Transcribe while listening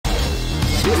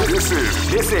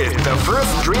This is the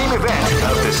first dream event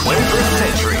of the 21st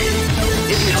century.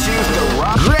 If you choose the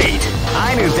rock, great!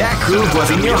 I knew that groove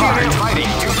was in your heart. Fighting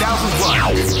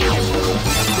 2001.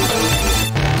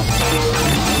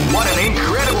 What an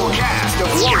incredible cast of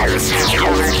warriors has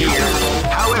gathered here.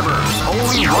 However,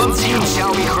 only one team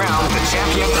shall be crowned the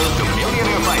champion of the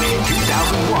Millionaire Fighting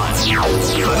 2001.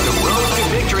 But the road to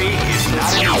victory is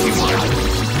not an easy one.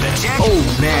 Oh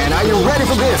man, are you ready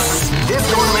for this? This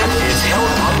tournament is held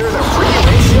under the free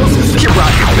ratio system. Keep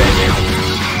rocking, baby.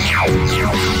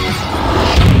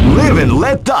 Live and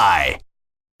let die.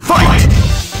 Fight!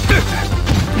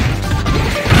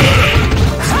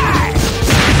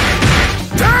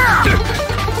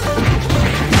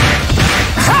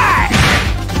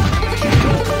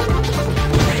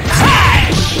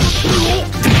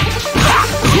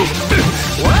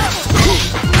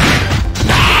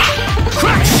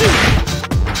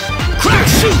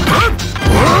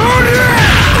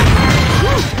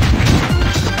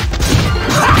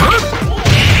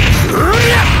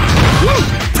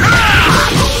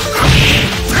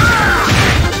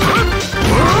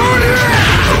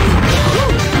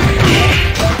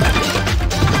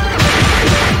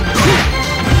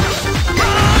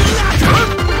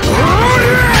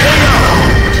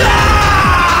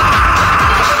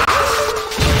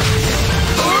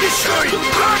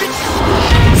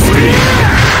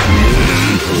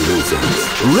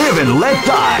 Live and let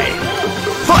die.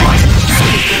 Fight!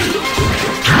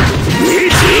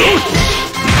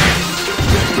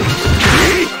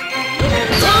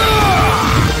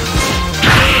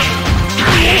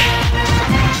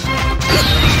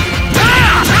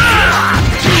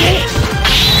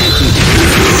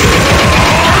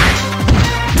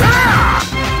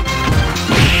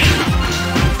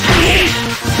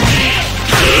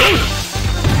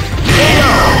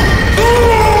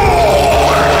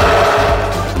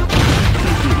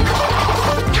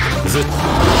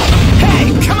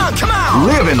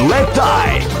 Live and let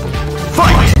die.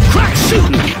 Fight! Crack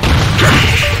shoot!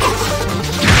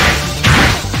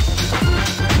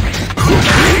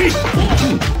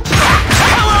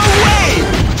 Power away!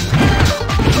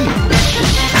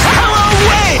 Power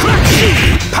away! Crack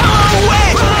shoot! Power away!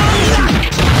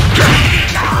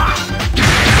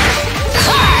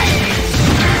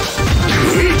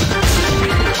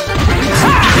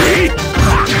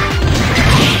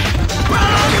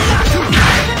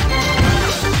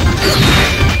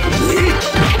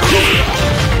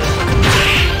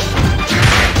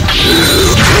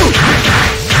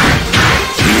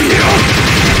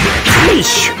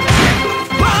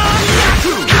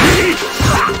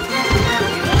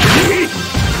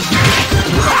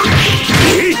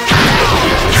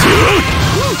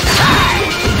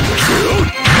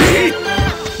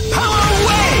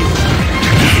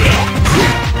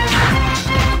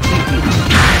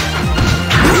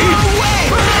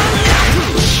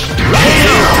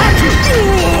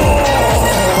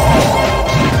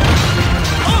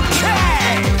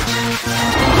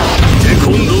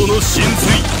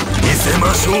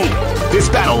 This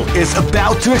battle is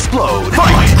about to explode.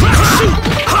 Fight!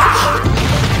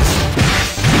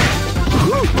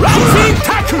 Rising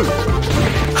Taku!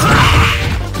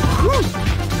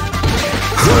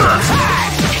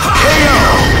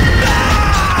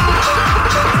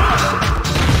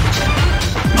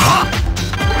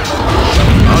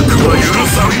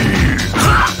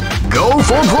 Go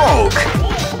for broke!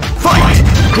 Fight!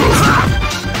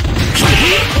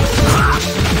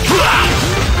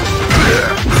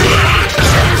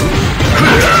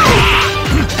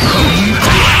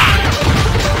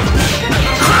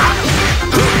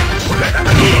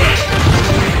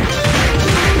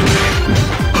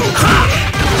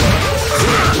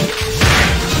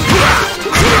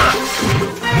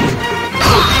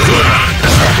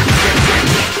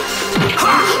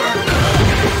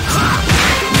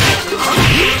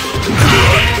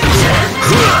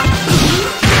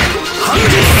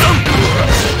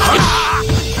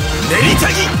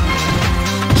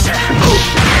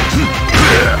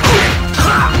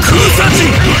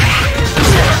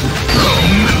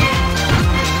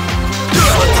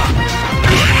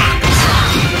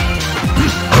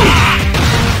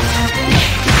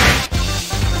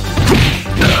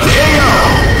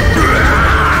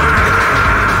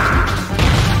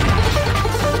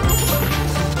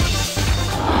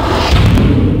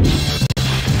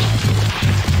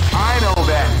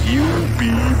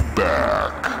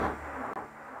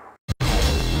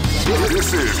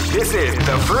 This is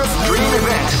the first dream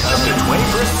event of the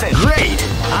 21st century. Great!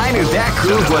 I knew that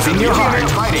groove was in your heart.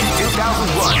 Fighting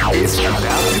 2001 is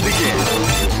about to begin.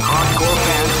 Hardcore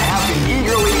fans have been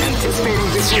eagerly anticipating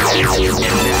this event,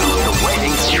 and now the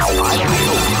waiting is finally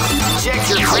over.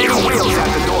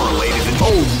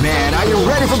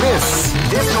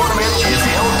 This tournament is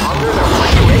held under the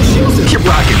free ratio system. Keep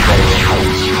rocking, baby.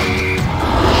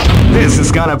 This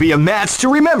is gonna be a match to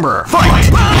remember.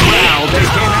 Fight! Wow, they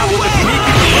came out with a sneak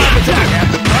attack at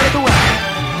the start of the round.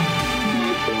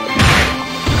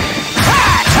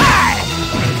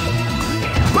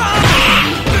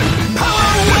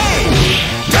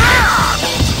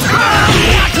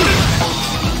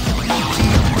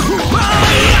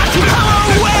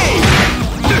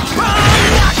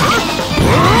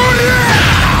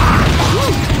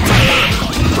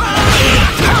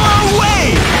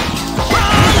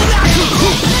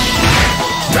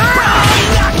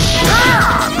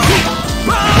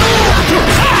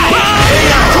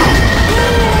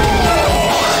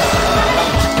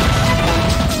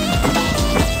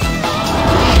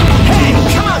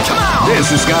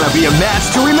 This is gonna be a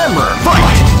match to remember. Fight!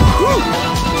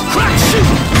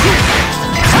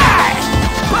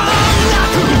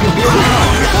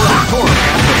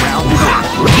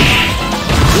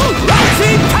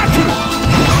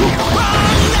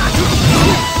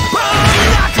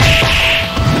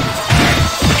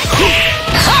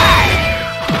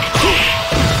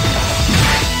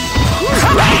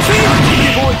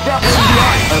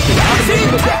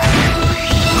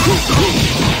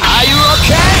 Are you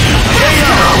okay?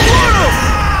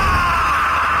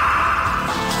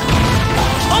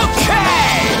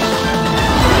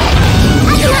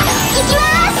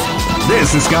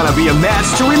 This is gonna be a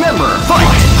match to remember. Fight!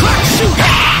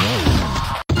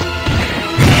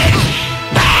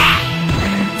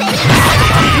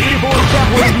 Beautiful step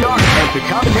with the art of the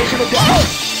combination attack.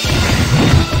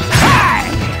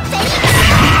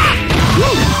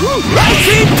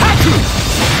 Rising Taku!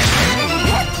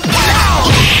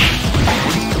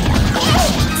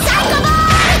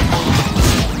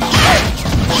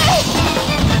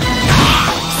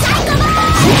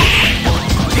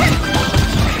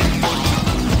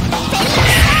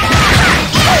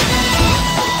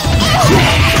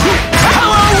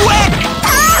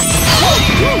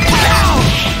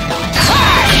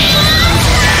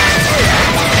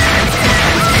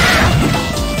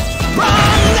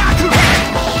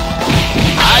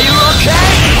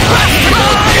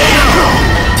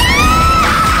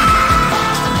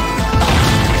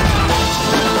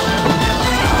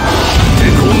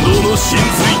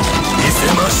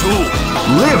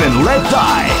 Live and let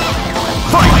die.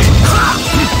 Fight!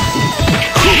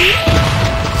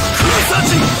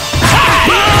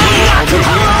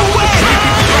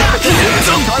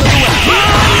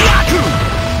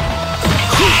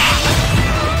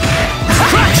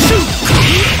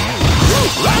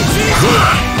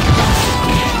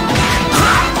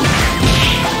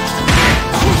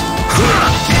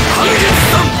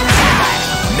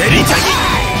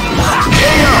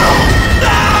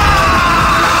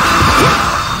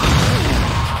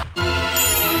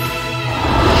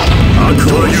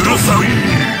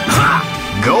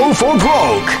 Go for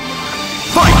broke.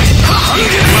 Fight!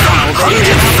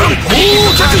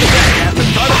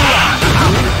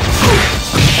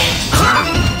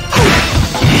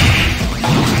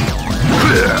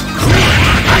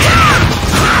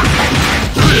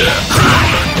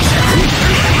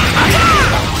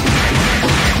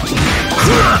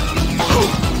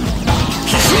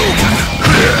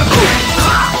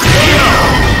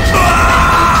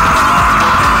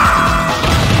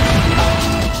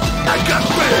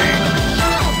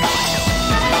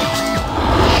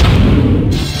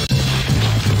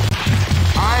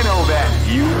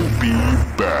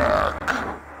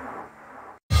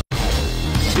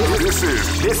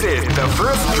 This is the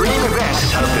first dream event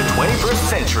of the 21st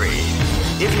century.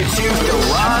 If you choose the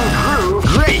wrong groove,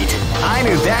 great! I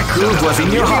knew that groove was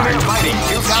in your heart. Fighting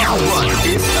 2001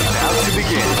 is about to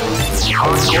begin.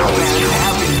 Hardcore fans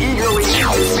have been eagerly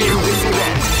anticipating this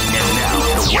event, and now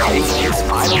the wait is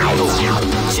finally over.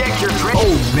 Check your training.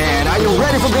 Oh man, are you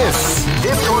ready for this?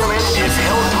 This tournament is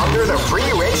held under the free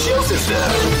ratio system.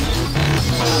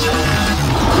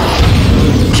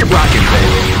 Keep rocking,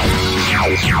 baby.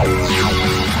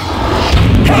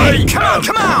 Hey,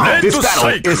 come on! This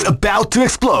battle is about to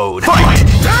explode. Fight!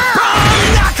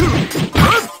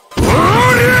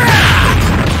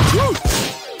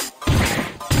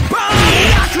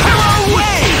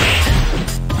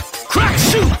 Crack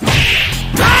shoot!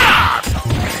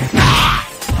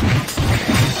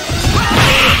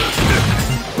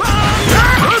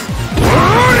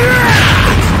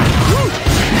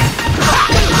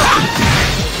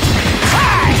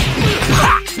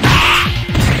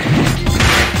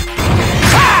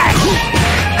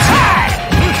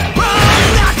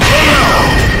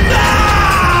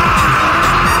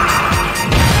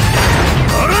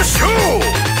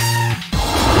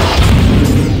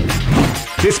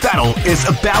 This battle is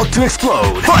about to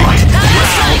explode. Fight!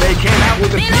 Wow, they came out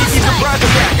with a sneaky surprise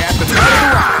attack at the start of the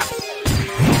round.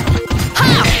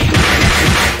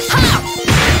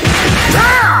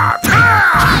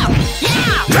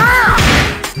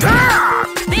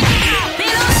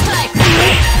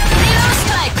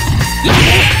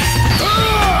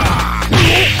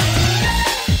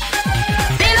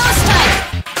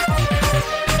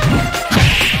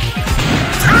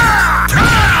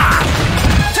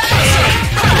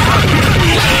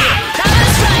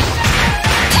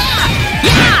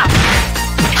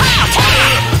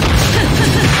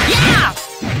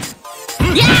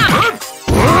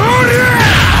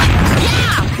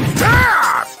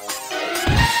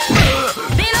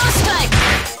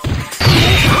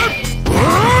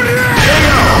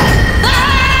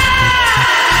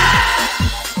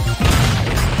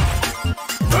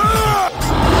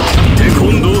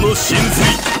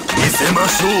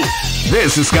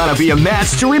 This is gonna be a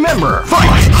match to remember. Fight!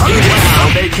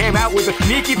 Wow, they came out with a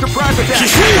sneaky surprise attack.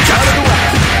 Out of the way.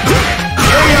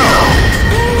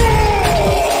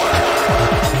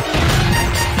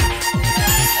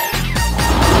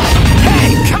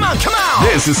 Hey, come on, come on!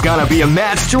 This is gonna be a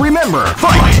match to remember.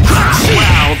 Fight!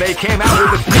 Wow, they came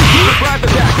out with a sneaky surprise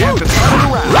attack at the start of the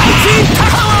round.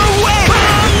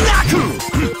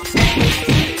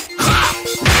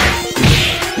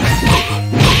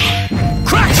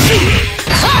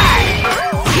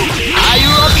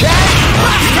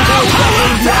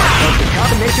 The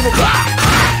combination attack.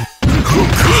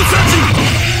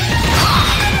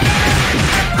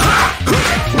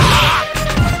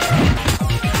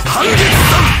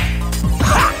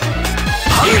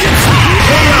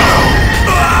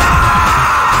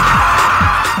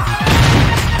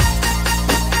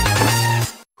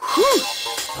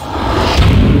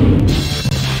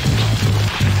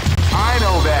 I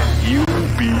know that you'll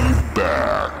be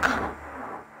back.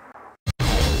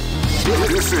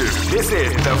 This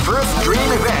is the first dream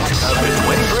event of the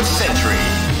 21st century.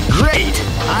 Great!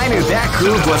 I knew that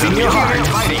groove was in your heart.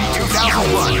 Fighting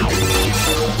 2001.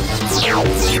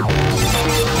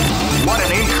 What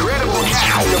an incredible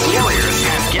cast of warriors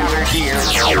has gathered here.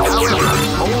 However,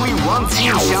 only one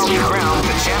team shall be crowned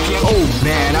the champion. Oh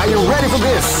man, are you ready for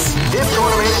this? This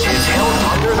tournament is held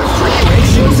under the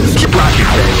regulations of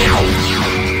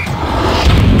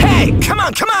Hey, come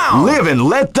on, come on! Live and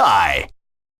let die.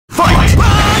 Fight!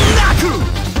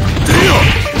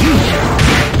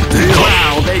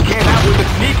 Wow, they came out with a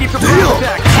sneaky surprise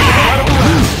attack.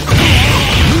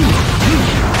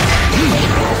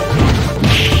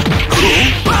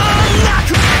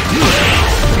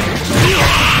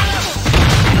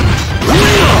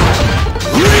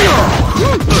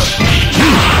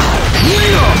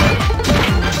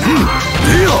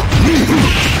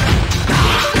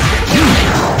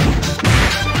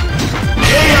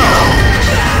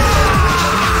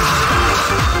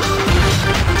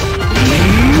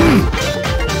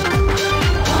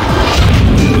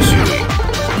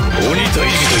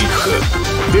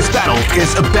 This battle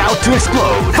is about to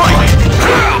explode. Fight!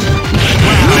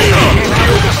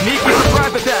 Sneaky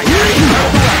surprise attack.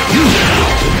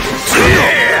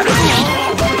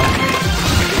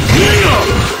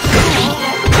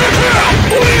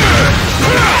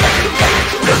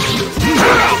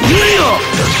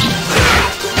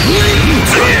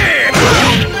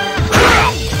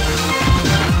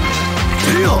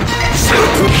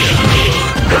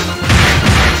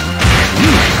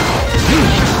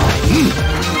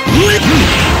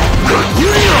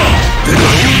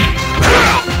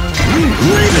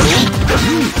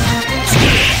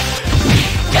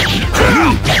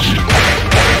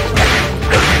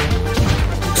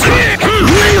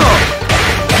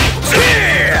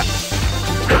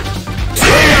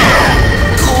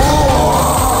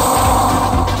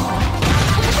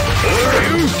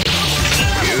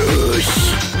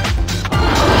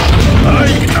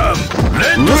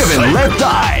 Live and let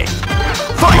die.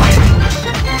 Fight!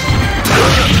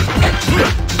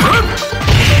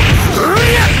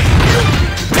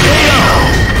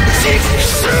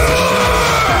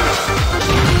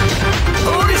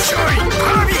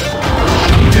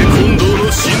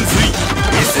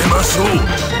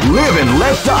 Live and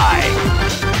let die.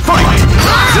 Fight!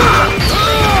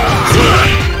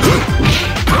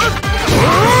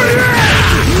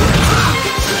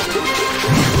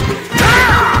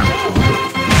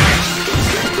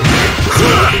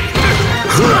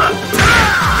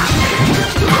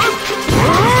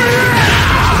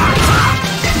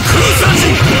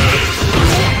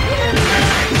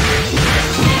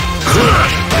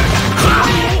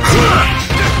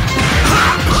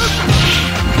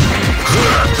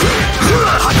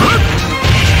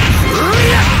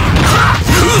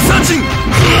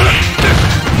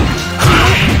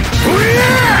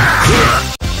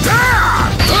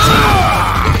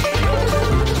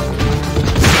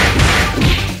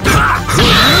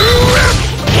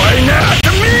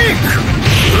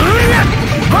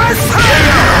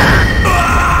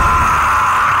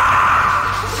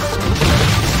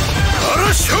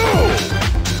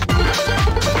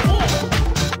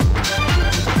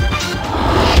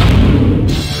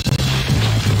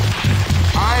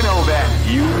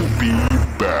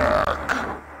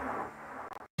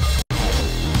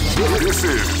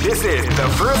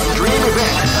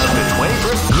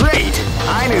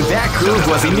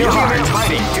 was in your heart.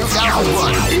 Fighting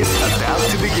 2001 is about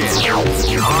to begin.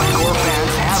 Hardcore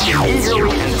fans have been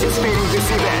eagerly anticipating this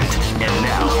event, and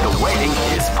now the waiting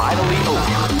is finally over.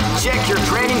 Check your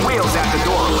training wheels at the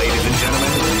door, ladies and gentlemen.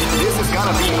 This is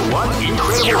gonna be one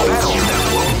incredible battle that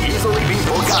won't easily be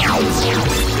forgotten.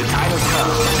 The time has come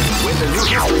when the new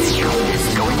history is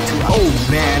going to... Oh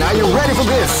man, are you ready for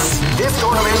this? This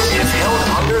tournament is held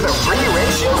under the free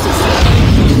ratio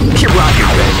system. Keep rocking,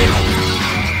 baby.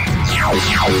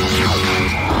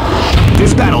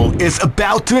 This battle is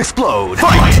about to explode.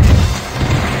 Fight!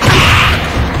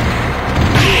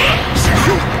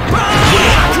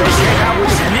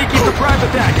 Sneaky surprise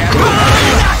attack.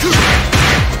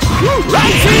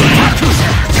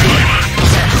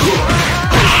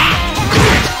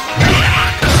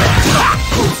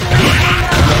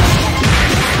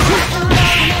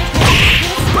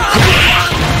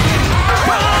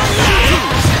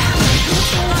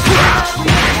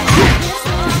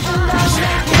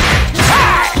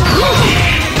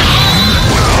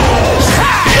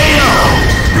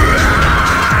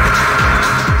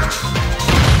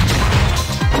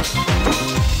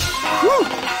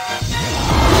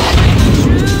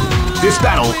 This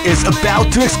battle is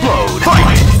about to explode.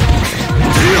 Fight!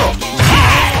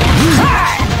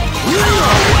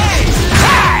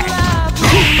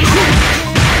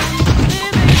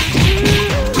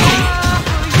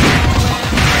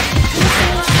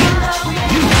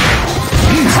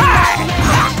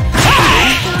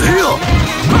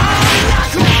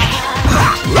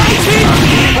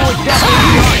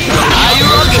 Are you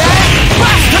okay?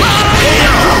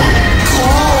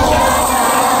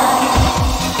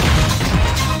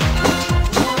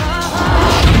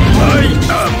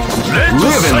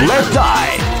 Live and let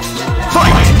die.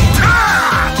 Fight!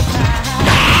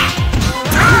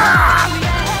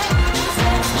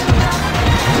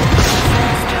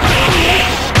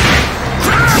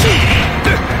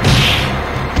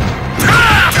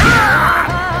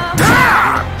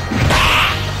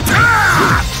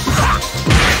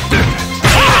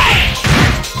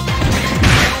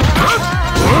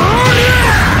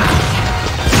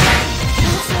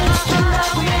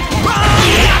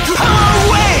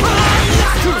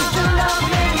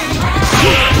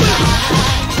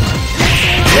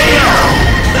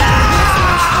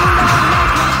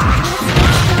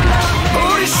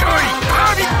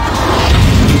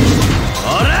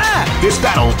 This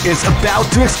battle is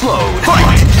about to explode.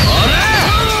 Fight!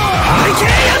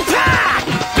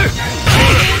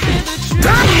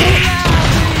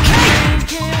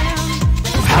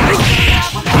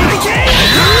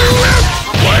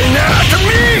 Why not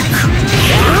me?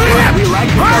 We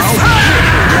like it.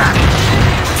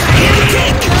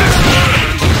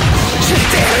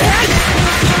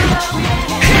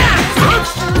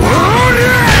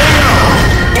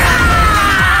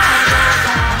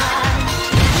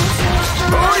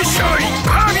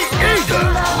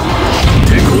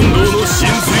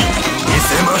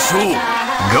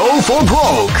 Go for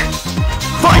broke.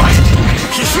 Fight!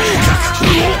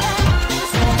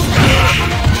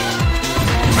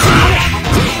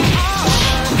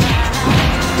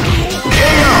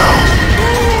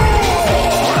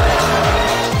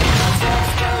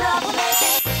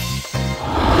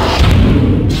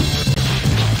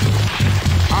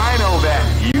 I know that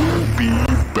you'll be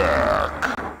back.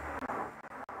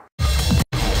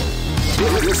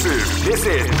 This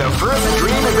is the first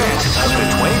dream event of the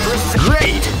 21st century.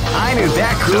 Great! I knew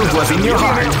that groove was in your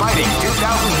heart. Fighting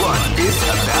 2001 is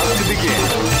about to begin.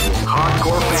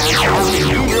 Hardcore fans have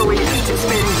been eagerly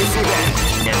anticipating this event,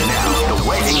 and now the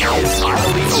waiting is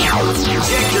finally over.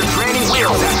 Check your training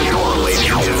wheels at the door, ladies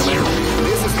and gentlemen.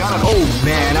 This is gonna be... Oh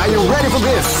man, are you ready for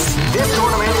this? This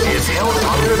tournament is held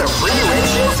under the free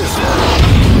ratio system.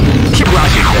 Keep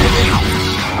rocking, baby.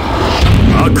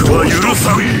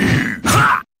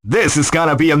 This is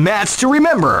gonna be a match to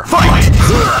remember. Fight!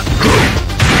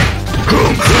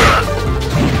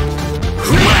 Out of the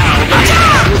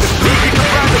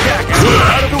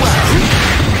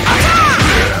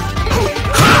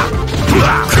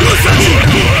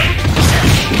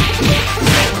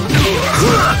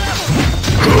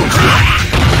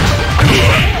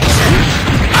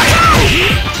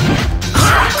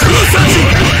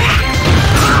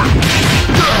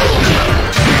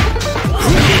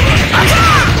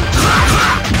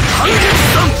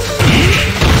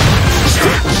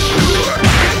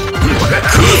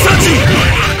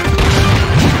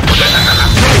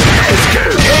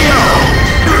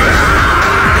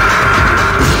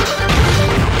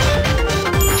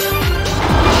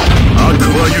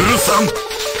way.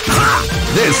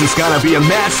 This is gonna be a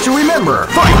match to remember.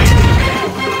 Fight!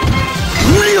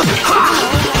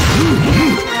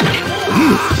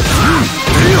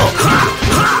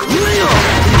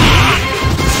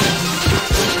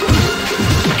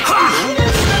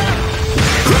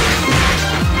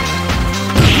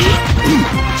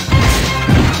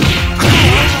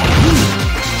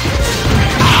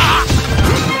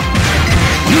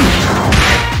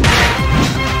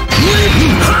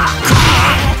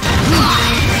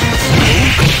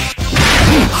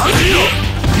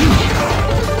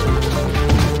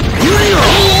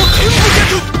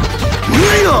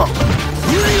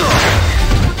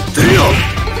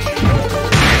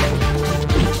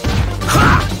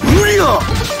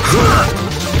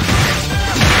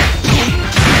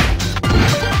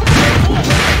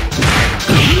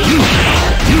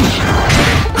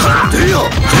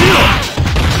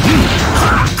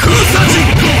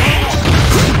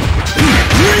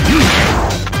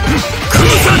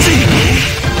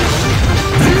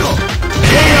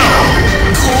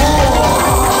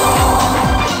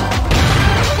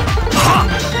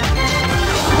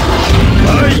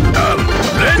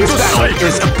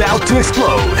 is about to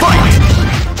explode. Fight!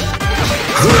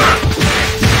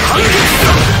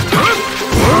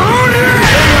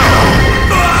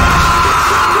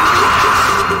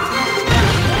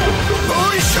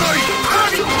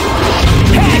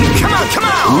 Hey, come on, come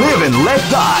on! Live and let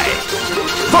die.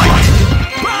 Fight!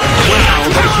 Wow,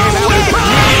 they came out with a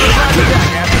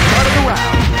attack at the start of the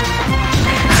round.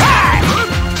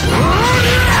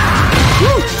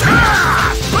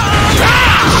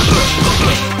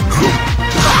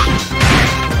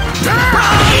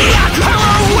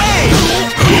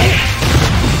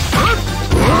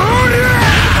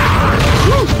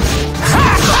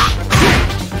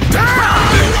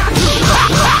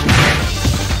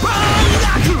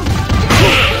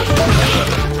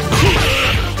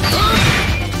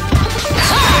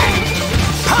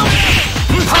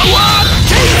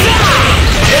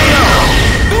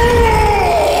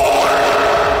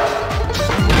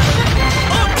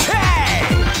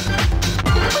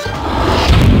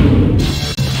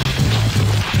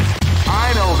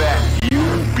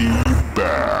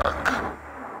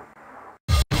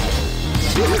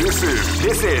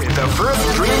 This is the first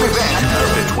dream event of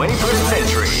the 21st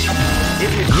century.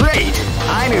 If you're great,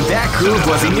 I knew that groove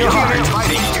was in your heart.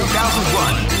 Fighting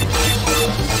 2001.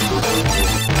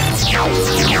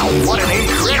 What an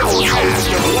incredible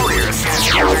cast of warriors has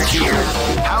gathered here.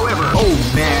 However, oh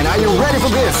man, are you ready for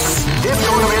this? This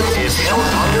tournament is held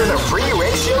under the free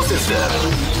ratio system.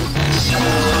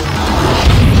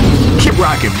 Keep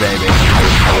rocking, baby.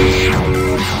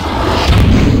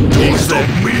 Taste of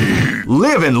me.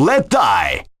 Live and let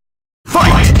die.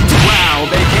 Fight! Wow,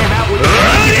 they came out with a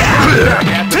attack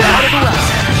at the start of the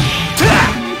round.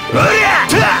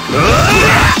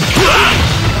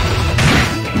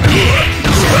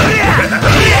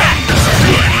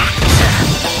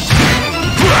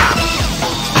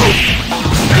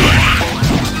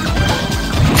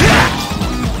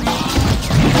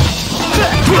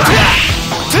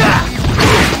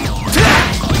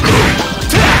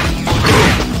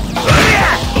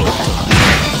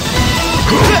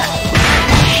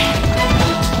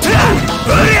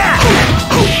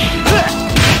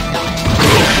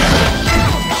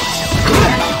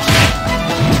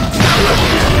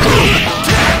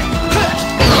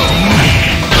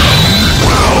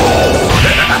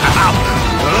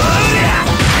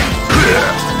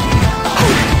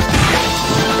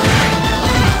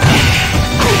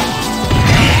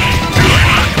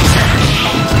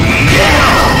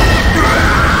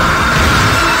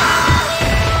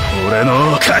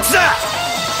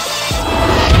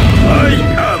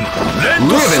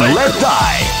 Live and let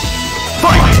die.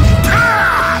 Fight!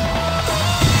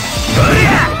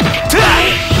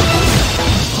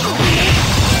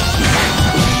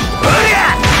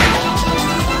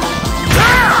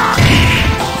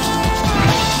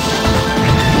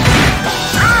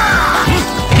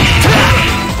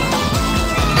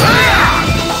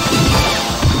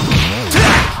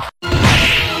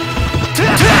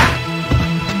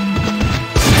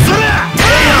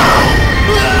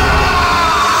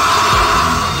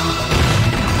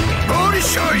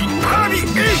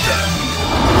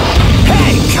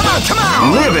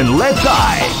 Live and let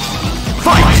die.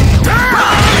 Fight!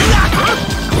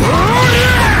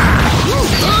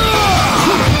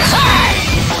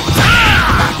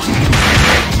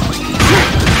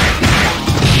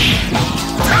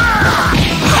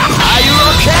 Are you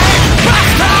okay?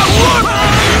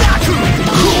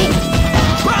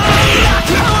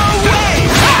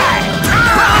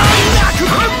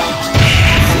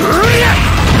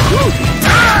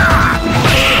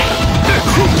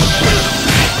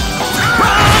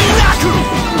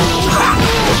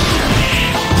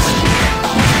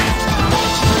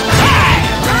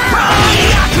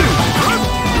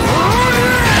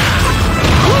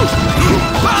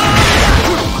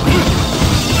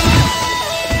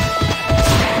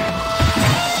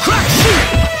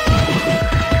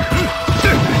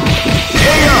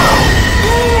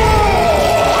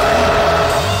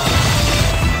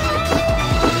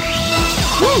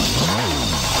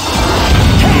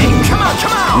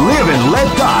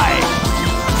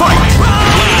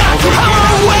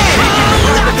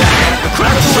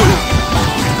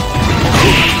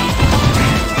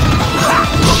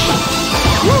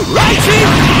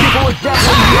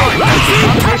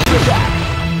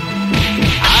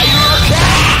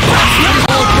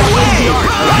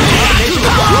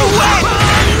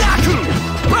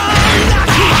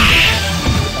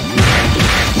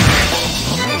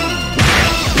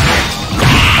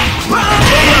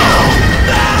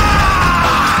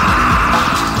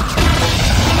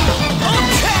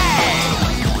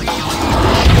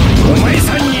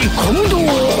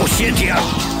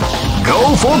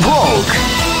 for broke.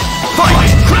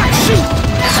 Fight! Crack, shoot!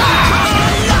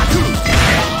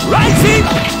 Rising!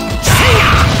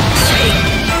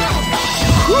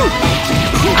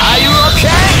 Are you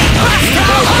okay?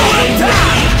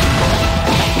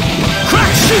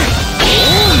 Crack, shoot!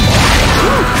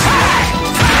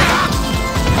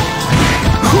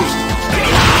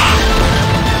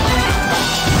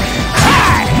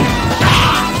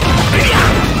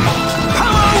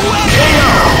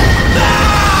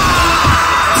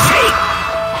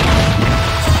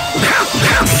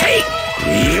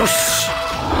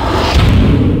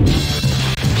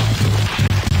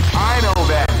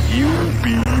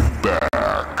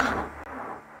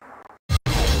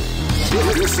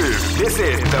 This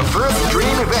is the first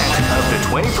dream event of the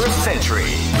 21st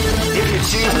century. If you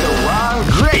choose the wrong,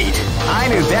 Great! I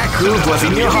knew that groove was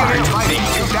in your heart. Fighting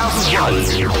 2001.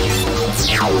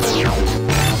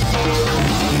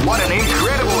 What an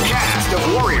incredible cast of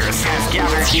warriors has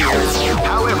gathered here.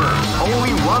 However,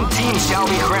 only one team shall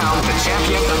be crowned the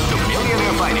champion of the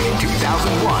Millionaire Fighting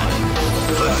 2001.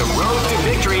 But the road to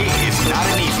victory is not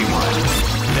an easy one.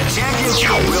 The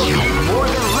championship will need more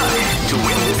than luck to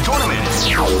win this tournament.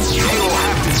 They will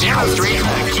have to demonstrate a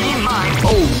keen mind.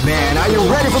 Oh man, are you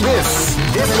ready for this?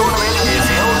 This tournament is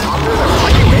held under the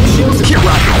regulations. Keep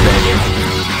rocking, baby.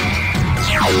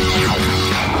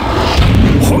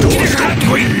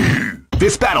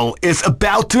 This battle is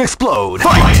about to explode.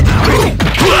 Fight!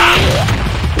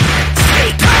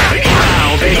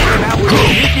 Wow, they came out with a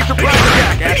sneaky surprise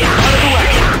attack at the start of the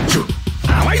round.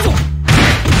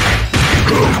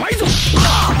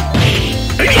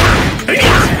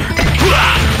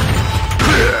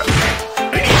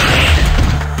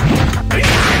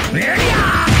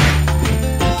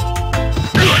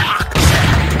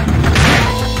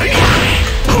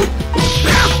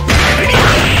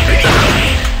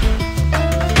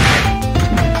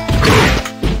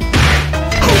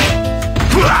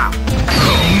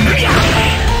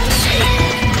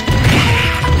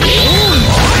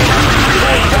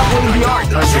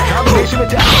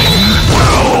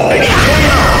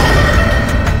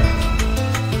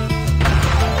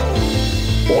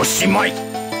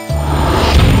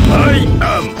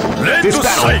 This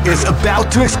battle is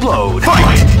about to explode. Fight!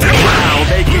 Wow,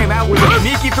 they came out with a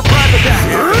sneaky surprise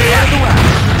attack at the start of the round.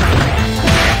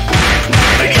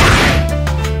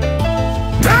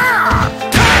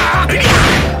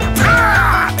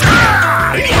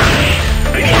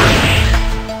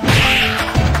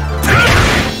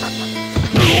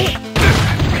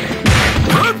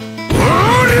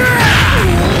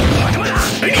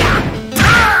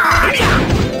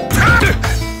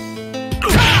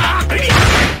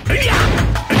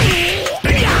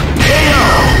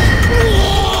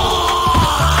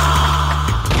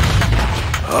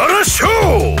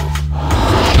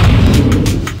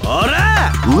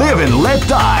 Live and let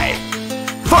die.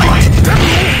 Fight!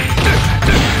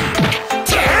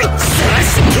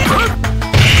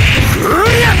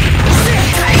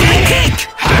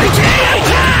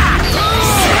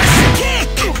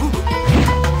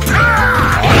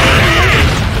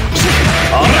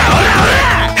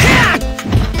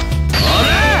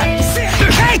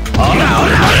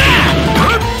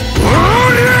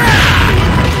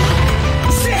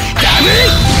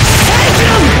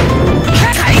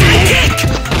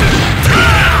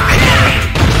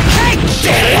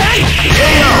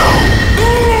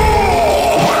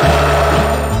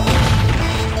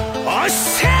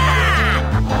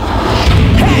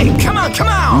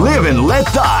 Live and let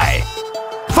die.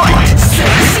 Fight!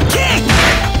 Kick!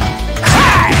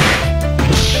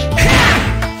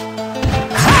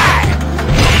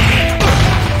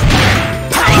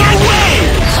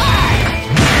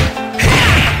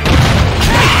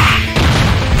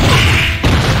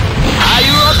 Are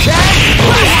you okay?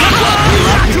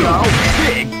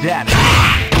 Big Daddy.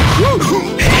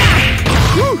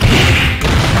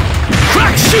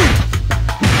 Crack shoot!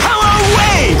 Power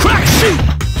away! Crack shoot!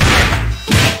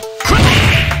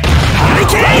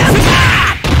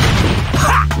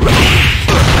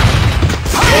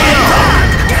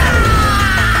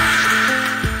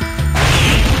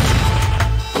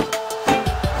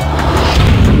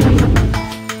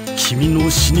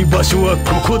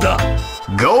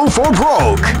 Go for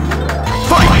broke.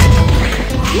 Fight!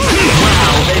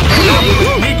 Wow, they came out with a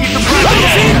sneaky surprise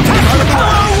attack.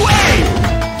 Power away!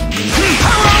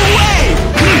 Power away!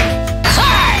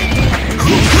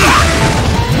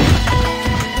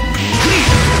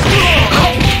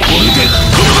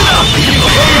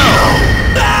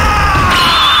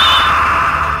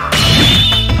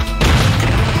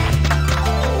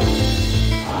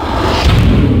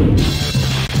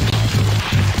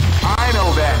 I know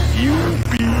that you'll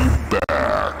be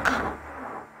back.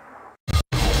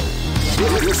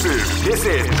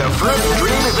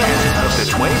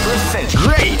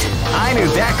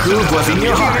 groove was in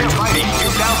your heart. Fighting 2001.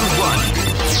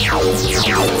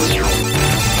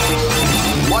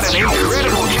 What an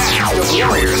incredible cast of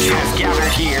warriors has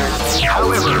gathered here.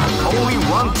 However, only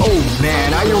one. Oh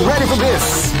man, are you ready for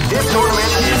this? This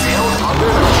tournament is held under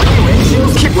the free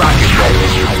ratios. Keep rocking.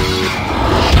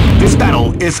 This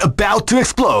battle is about to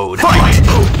explode. Fight!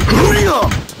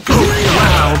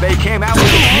 Wow, they came out with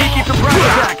a sneaky surprise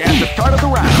attack at the start of the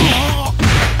round.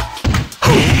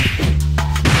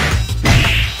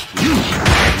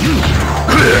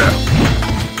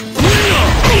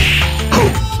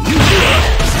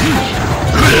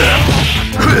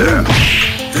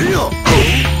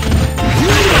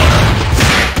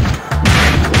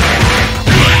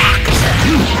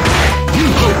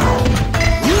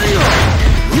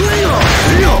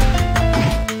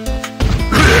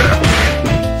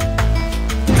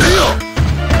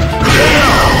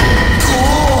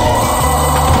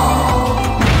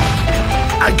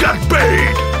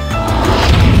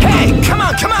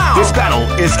 This battle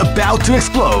is about to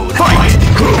explode. Fight!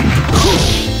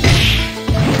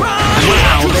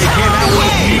 Wow, they came out with a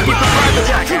sneaky surprise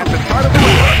attack at the start of the round.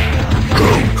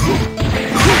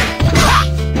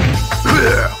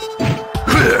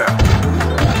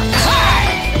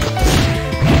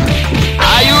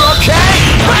 Are you okay?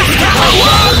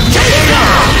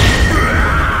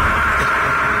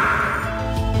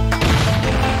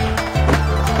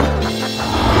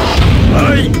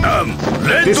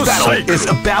 This battle is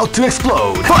about to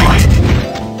explode. Fight!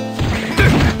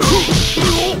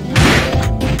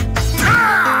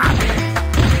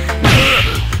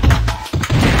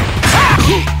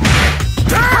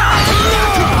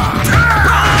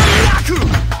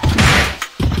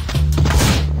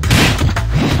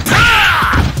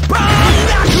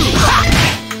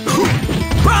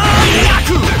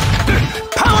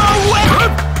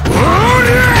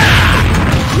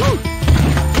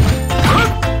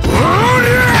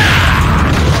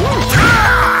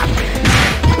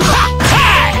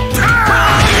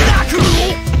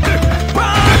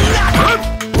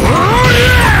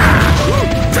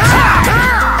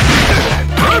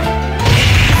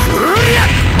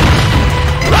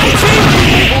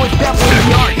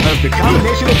 The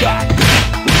combination attack.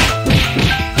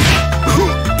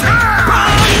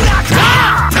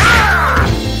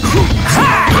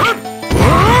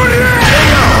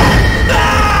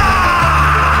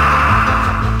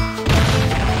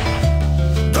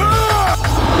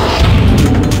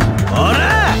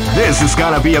 This is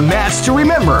gonna be a match to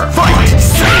remember. Fight!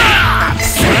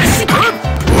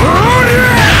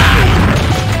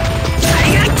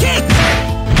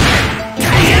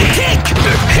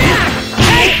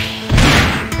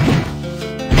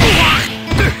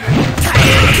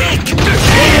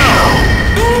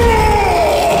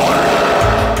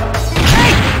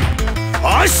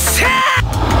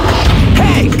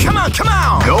 Come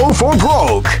on! Go for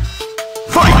broke!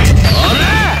 Fight!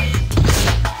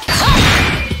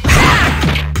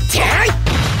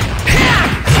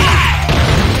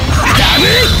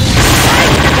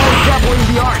 Doubling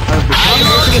the art of the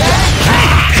combination attack.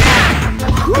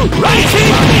 Doubling the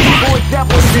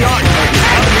art of the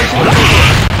combination attack.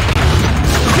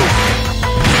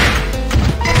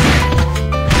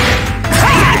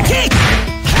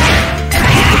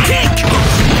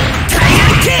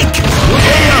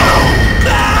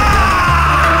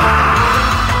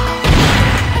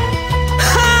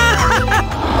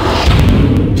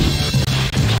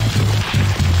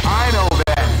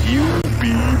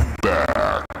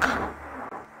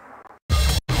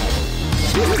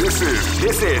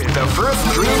 This is the first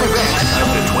dream event of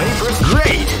the 21st.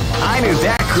 Great! I knew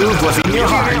that groove was in your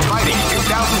heart. Fighting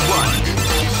 2001.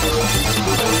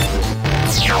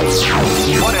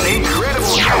 What an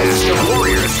incredible cast of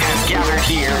warriors has gathered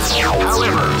here.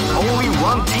 However, only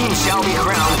one team shall be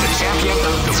crowned the champion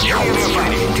of the Millionaire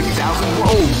Fighting 2001.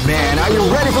 Oh man, are you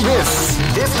ready for this?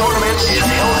 This tournament is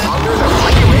held under the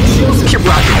free ratios. Keep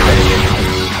rocking.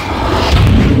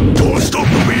 Don't stop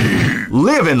me!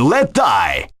 Live and let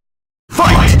die!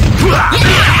 Fight! Wow,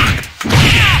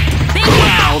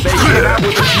 they came out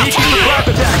with a sneaky surprise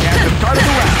attack at the start of the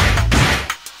round.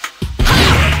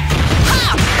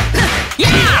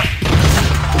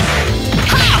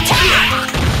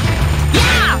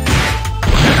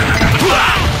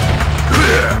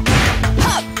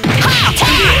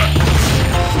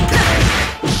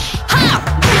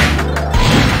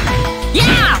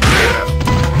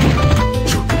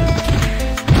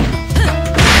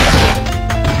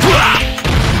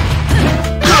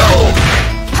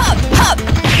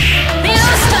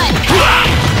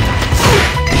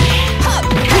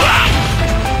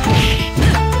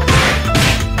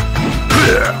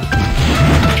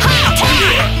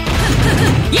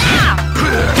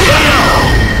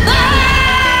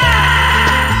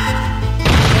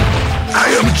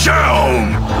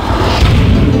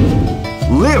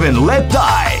 and let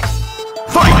die.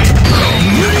 Fight!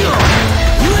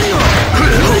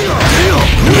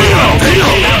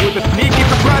 With a sneaky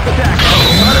surprise attack.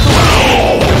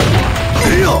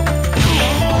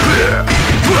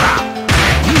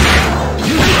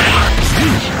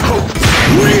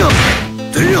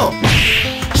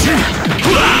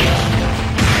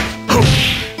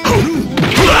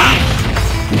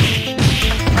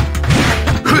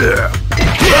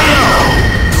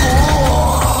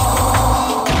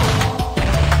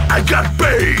 I got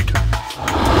bait!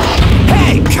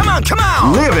 Hey, come on, come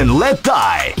on! Live and let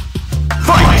die.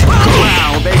 Fight!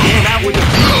 Wow, they came out with a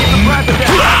sneaky surprise attack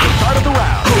at the start of the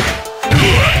round.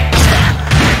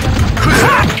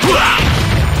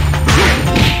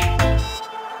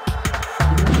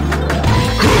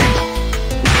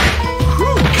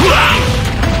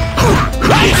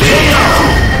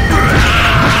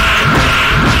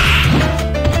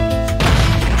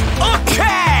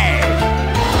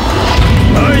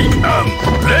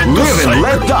 Live and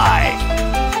let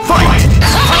die. Fight!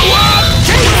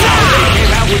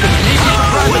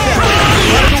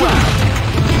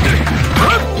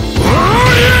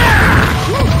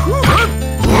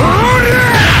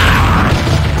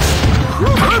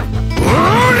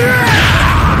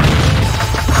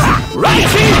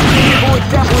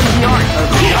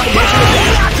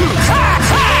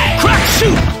 Crack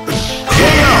shoot!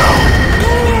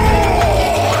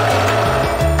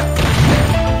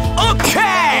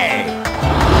 Okay!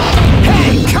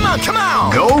 Hey, come on, come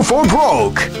on! Go for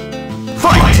broke!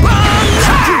 Fight!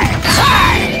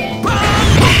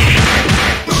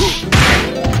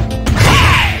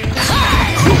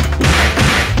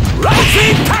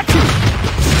 Rising tattoo!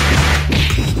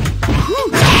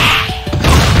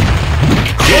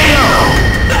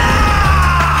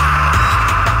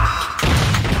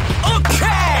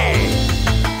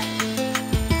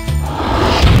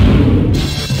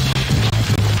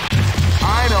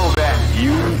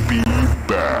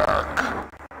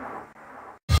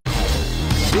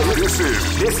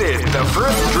 This is the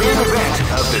first dream event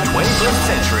of the 21st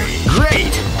century.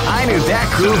 Great! I knew that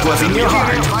groove was in your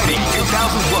heart. Fighting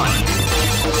 2001.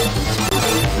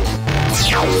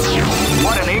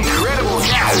 What an incredible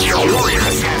cast of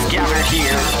warriors has gathered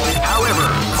here. However,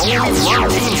 only one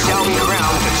team shall be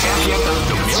crowned the champion of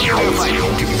the Millionaire Fighting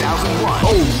 2001.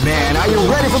 Oh man, are you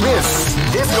ready for this?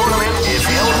 This tournament is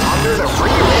held under the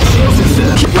free ratio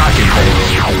system. Keep rocking,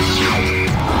 baby.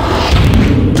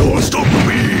 Don't stop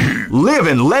me! Live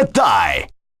and let die.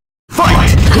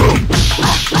 Fight!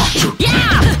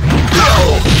 Yeah!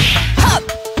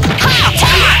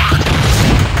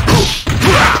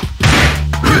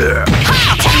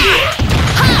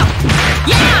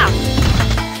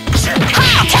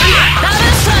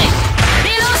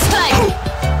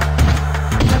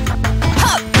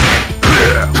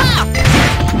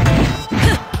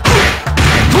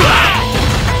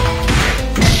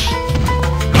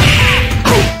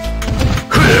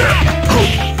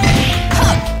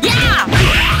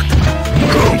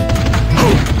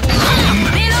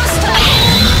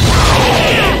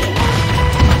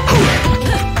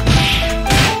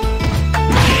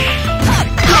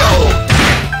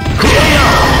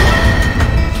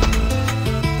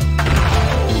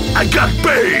 I got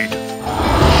bait!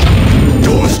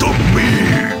 Don't stop me!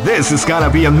 This is gonna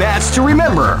be a match to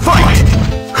remember. Fight!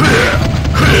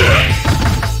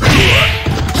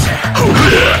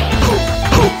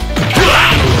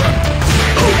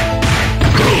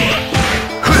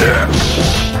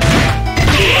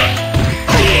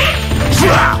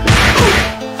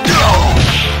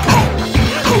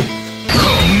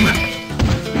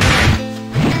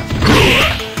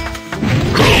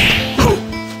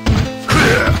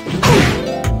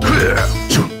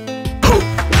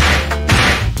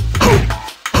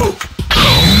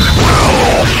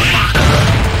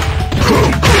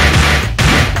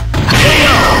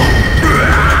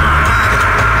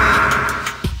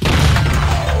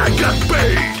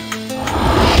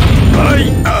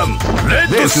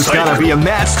 This is gonna be a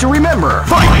match to remember.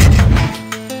 Fight!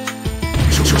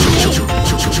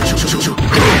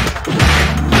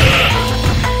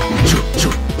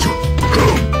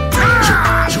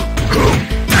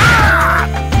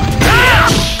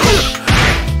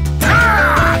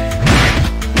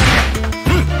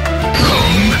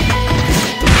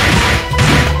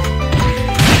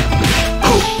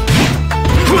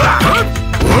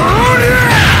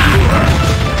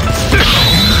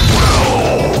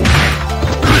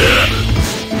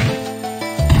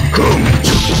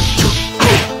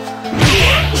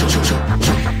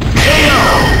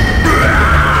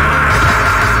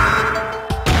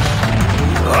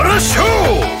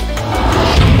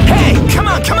 Hey, come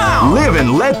on, come on! Live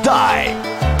and let die.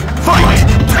 Fight!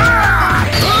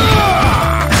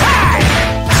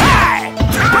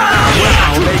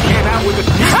 Wow, they came out with a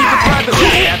sneaky surprise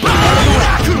attack at the start of the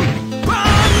round.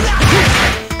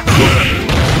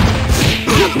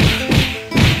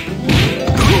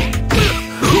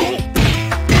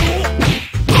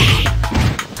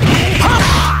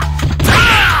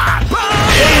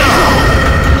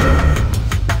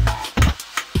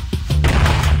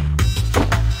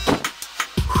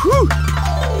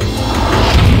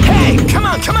 Hey, come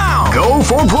on, come on! Go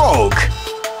for broke!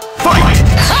 Fight!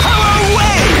 Power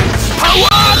wave!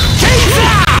 Power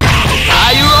Kaiser!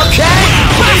 Are you okay?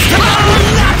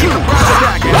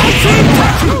 Rising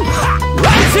tattoo!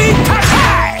 Rising tattoo!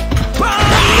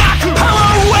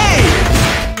 Power wave!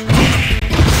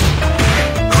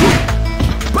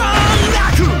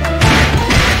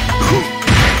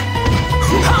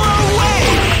 Power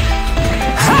wave!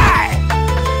 Hi!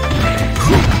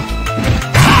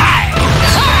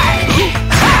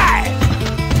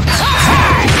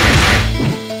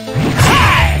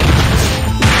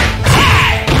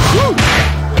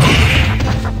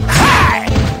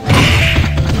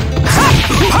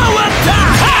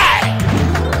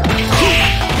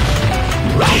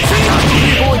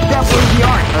 The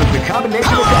art of the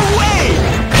combination attack.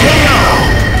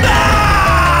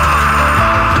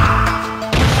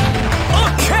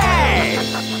 Okay!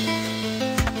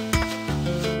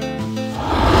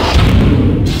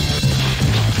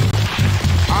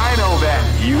 I know that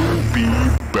you'll be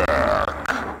back.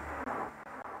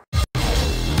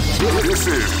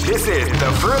 This is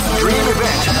the first dream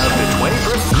event of the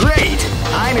 21st. Great!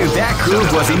 I knew that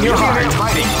groove was in your heart.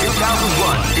 Fighting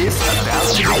 2001 is about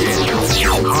to begin.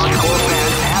 Hardcore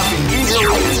fans have been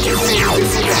eagerly anticipating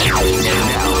this event, and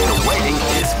now the waiting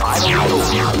is finally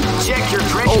over. Check your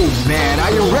train. Oh man,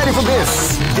 are you ready for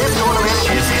this? This tournament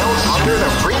is held under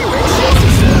the free ratio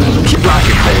system. Keep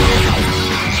rocking, baby.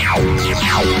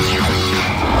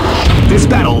 This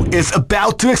battle is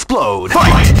about to explode.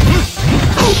 Fight!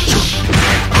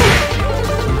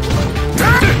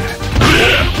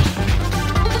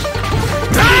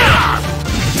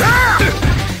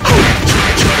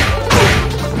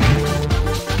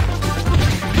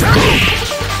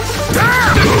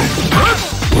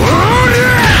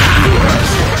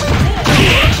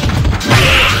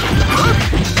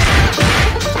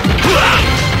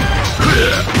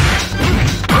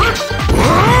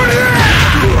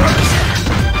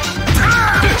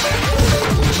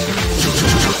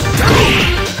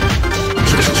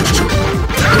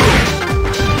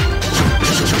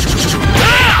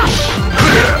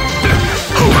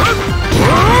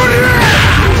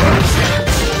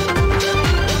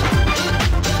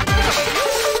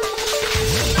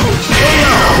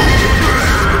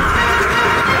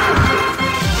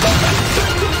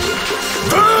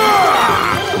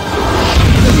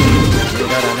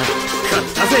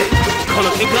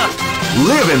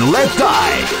 Live and let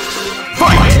die!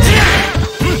 Fight!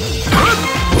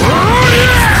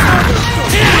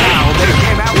 Wow, they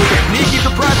came out with a sneaky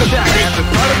surprise attack at the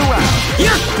start of the round.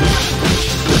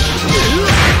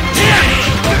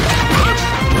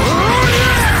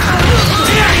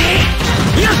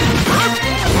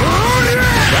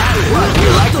 That is what we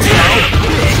like to call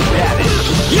big damage.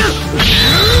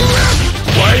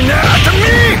 Why not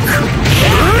me?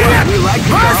 That's what we like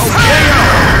to call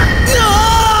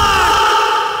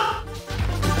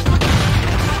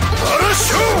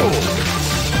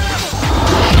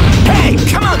Hey,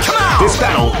 come on, come on! This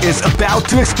battle is about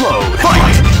to explode.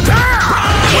 Fight!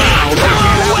 Wow, they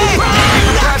came out with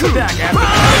a surprise attack at the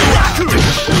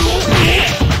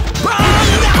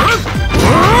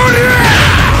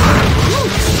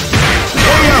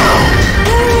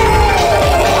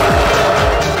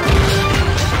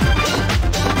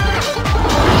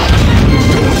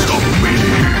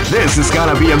This is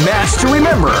gonna be a match to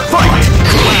remember. Fight!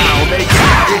 Wow, they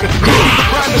came out with a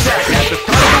surprise attack at the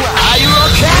start of the round. Are you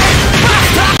okay?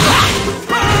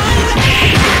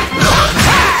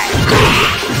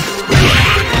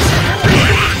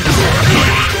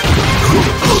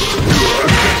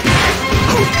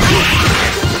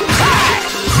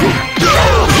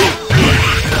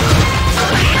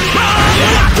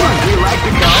 We like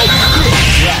to go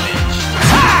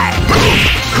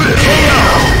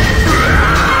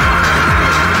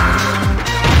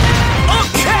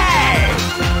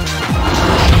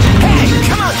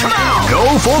Go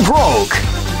for broke!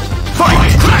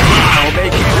 Fight! Wow, they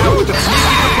came out with a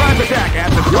sneaky surprise attack at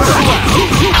the start of the round.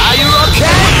 Are you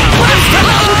okay?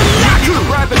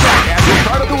 Surprise attack at the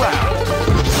start of the round.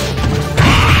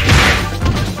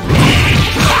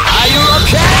 Are you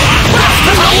okay?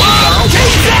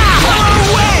 Power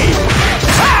wave!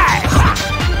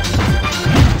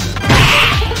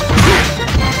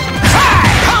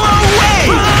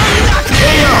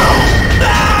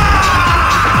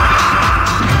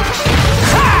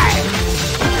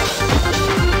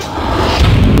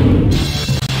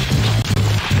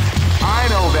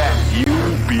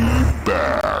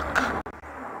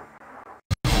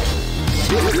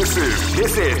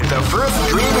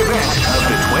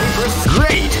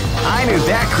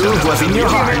 groove was in your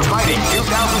heart. Fighting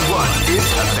 2001 is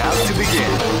about to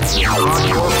begin.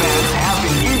 Hardcore fans have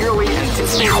been eagerly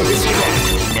anticipating this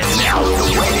event, and now the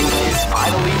waiting is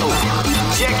finally over.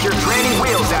 Check your training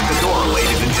wheels at the door,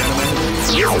 ladies and gentlemen.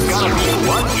 This is gonna be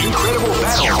one incredible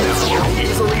battle that won't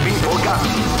easily be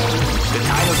forgotten. The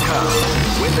time has come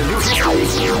when the new history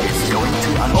is going to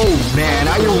unfold. Oh man,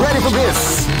 are you ready for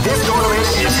this? This tournament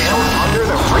is held under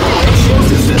the free ratio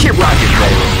system. Keep rocking,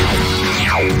 baby.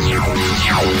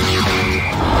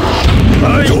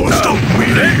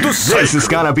 This is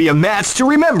gonna be a match to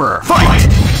remember. Fight!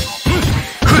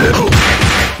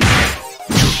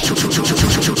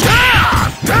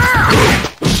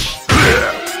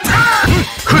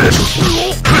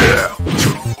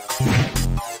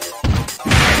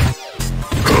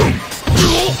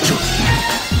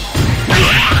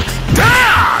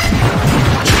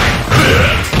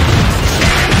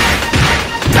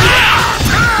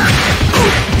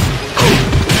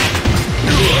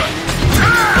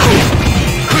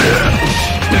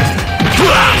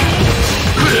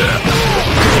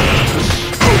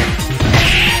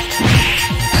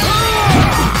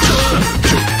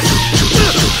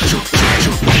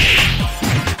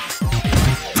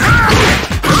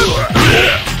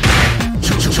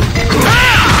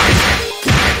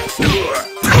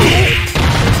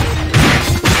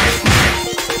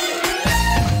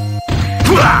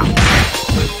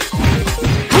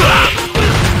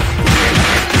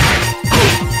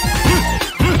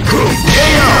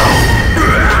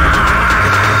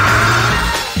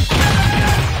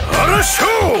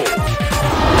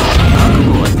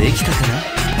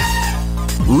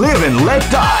 Live and let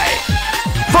die.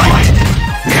 Fight!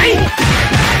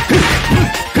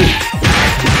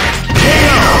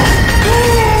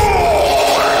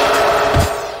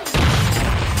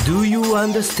 Do you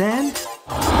understand?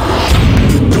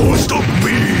 Don't stop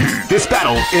me! This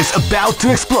battle is about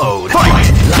to explode. Fight!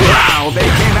 Wow, they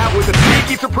came out with a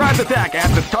sneaky surprise attack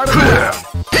at the start of the round.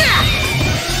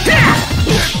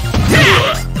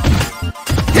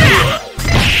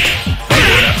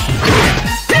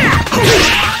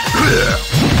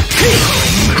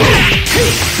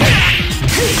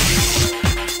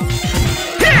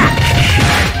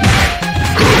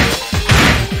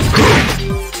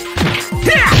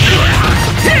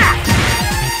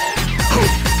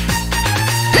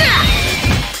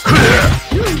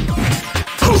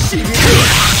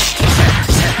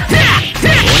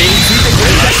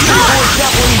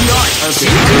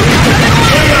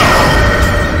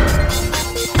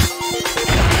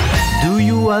 Do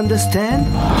you understand?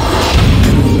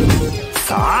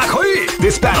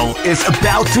 This battle is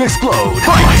about to explode.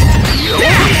 Fight!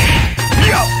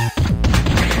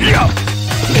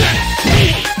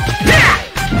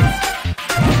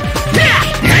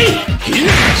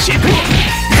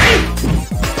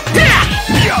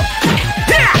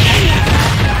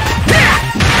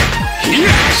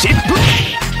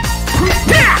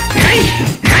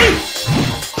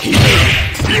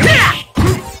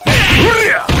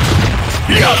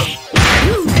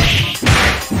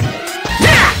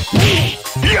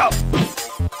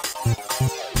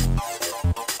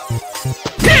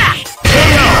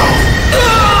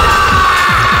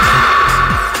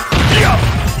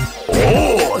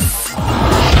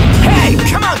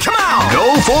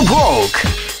 For broke.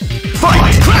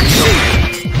 Fight!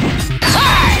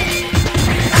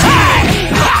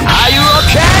 Are you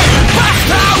okay?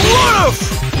 Master Wolf!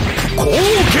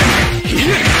 Koken!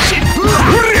 Shippu!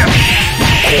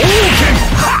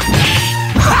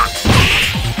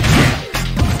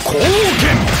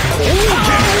 Koken! Koken!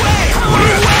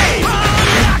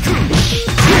 Koken!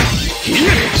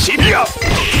 Shippu!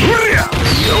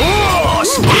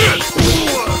 Yosh!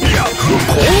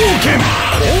 Koken!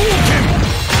 Koken!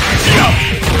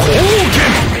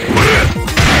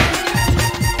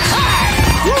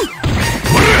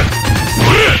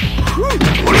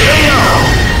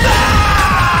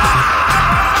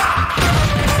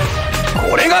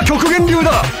これが極限流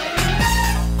だ。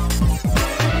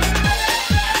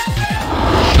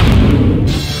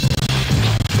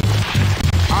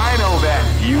I know that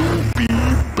you'll be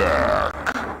back.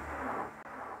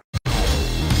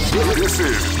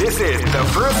 This is the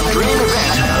first dream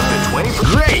event of the 20th.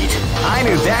 Great! I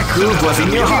knew that groove was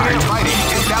in your heart. Fighting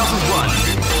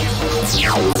 2001.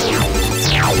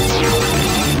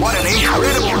 What an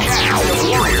incredible cast of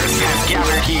warriors has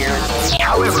gathered here.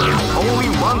 However,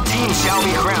 only one team shall be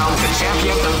crowned the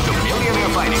champion of the Millionaire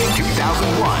Fighting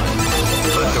 2001.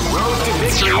 But the road to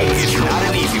victory is not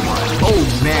an easy one. Oh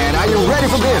man, are you ready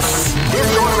for this? This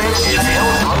tournament is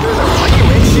held under the free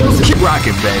ratio system. Keep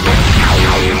rocking, baby.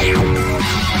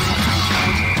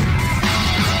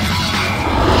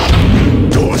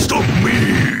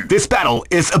 This battle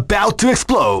is about to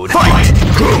explode. Fight!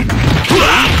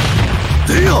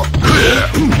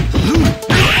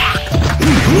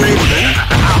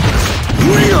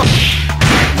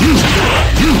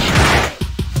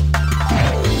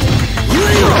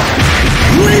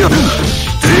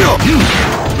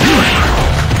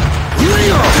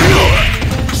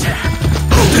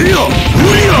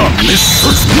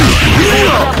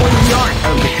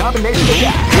 Of the combination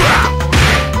attack.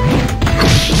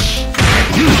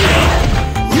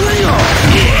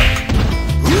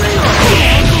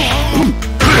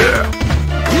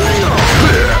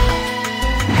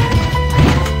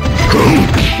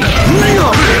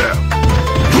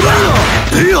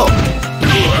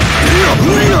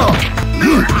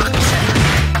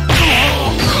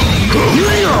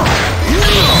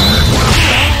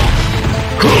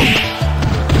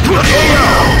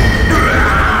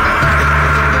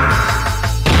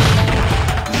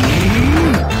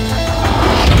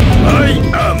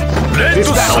 This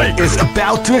battle is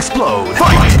about to explode.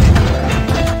 Fight!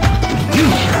 You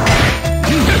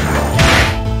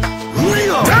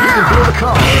can feel the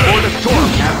calm or the storm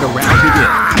as the round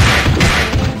begins.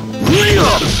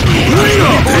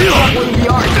 The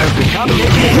art of the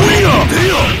combination.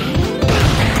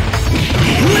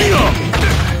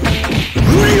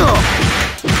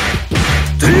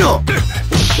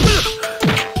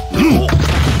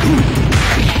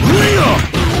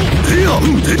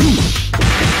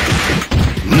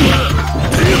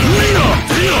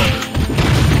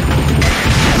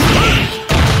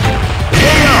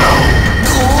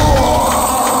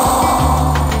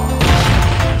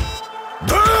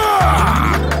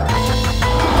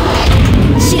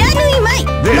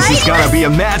 This is gonna be a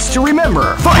match to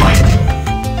remember. Fight!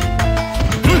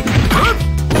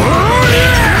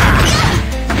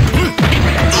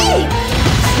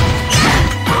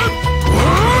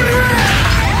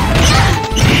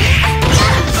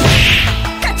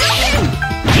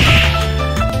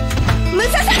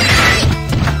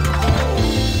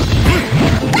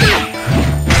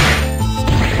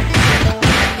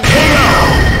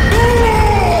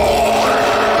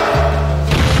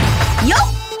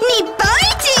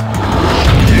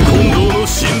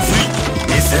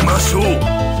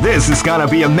 This is gonna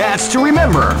be a match to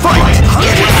remember. Fight!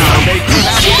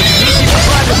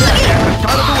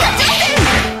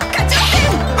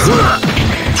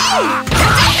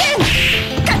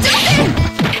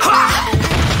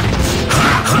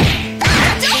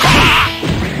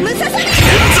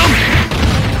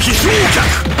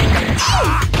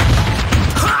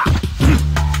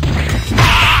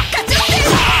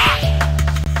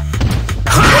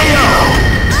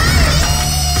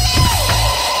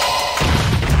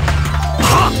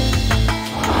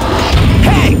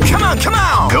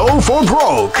 Go for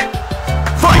broke!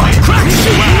 Fight!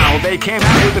 Wow, they came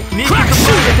out with a sneaky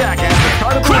surprise attack at the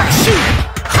start of the round.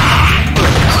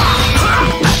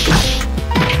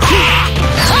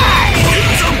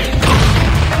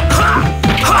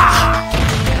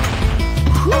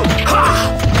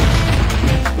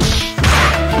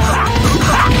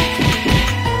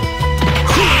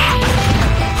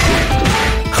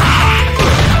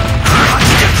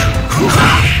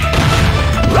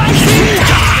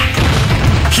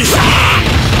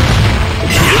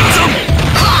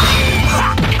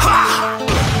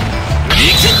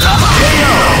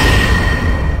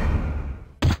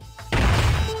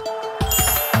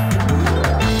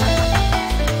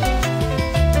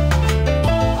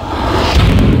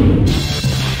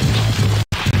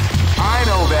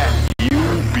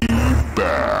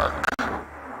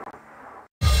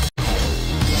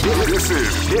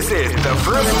 This is the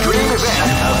first dream event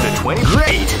of the 20.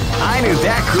 Great! I knew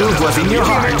that groove was in your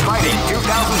heart. Fighting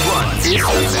 2001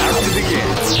 is about to begin.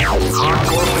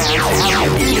 Hardcore fans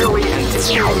have been eagerly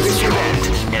anticipating this event,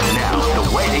 and now the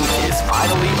waiting is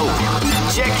finally over.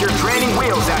 Check your training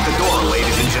wheels at the door,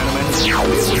 ladies and gentlemen.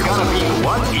 This is gonna be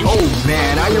one. Oh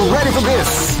man, are you ready for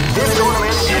this? This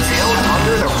tournament is held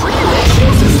under the free ratio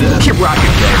system. Keep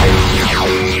rocking,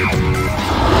 baby.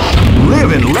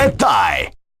 Live and let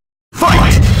die.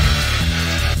 Fight!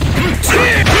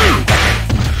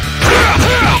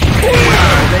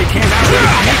 They came out with a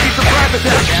sneaky surprise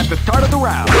attack at the start of the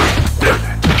round.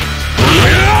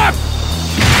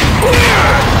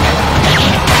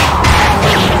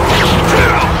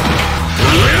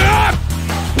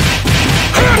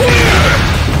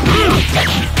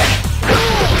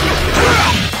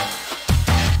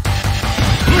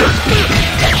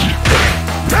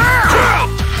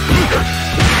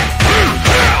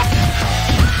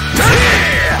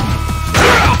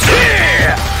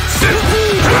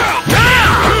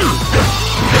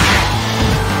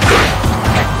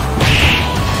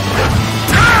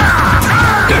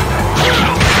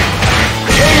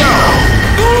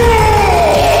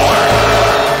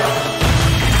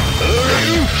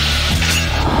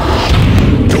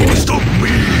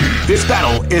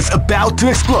 about to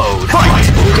explode. Fight!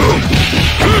 They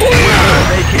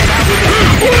came out with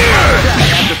a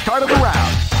at the start of the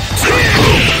round.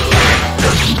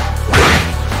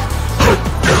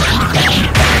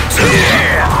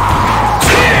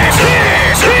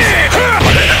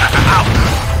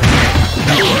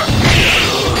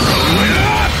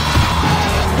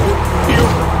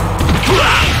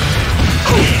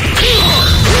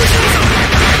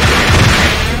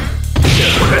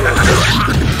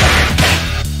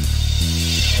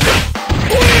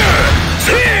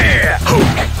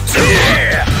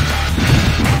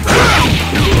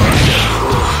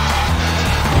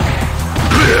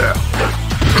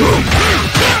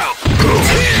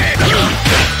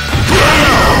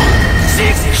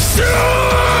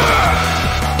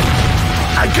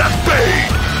 I got bait.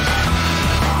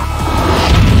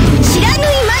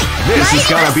 This is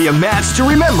gonna be a match to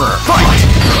remember. Fight!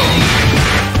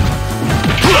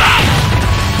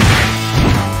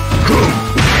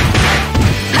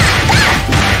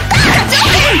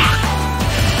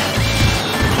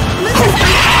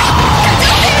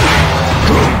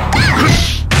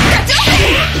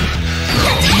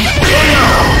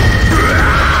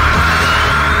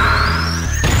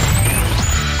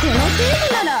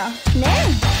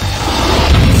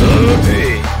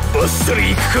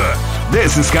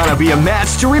 This is gonna be a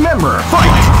match to remember.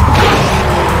 Fight!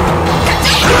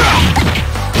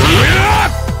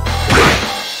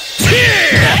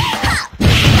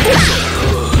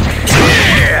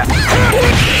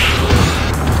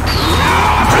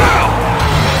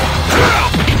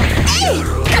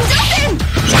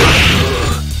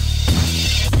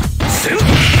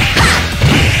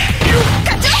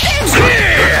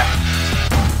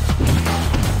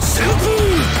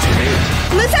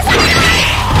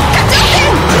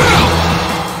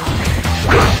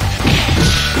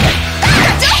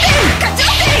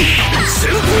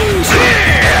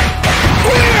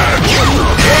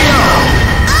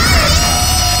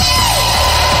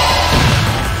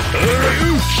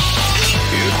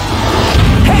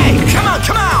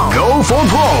 Go for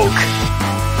broke!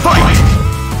 Fight!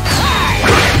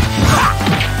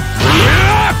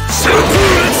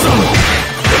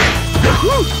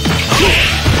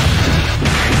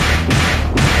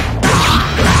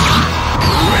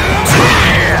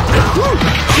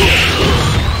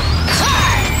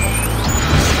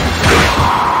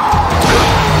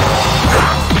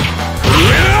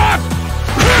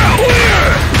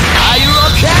 Are you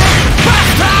okay?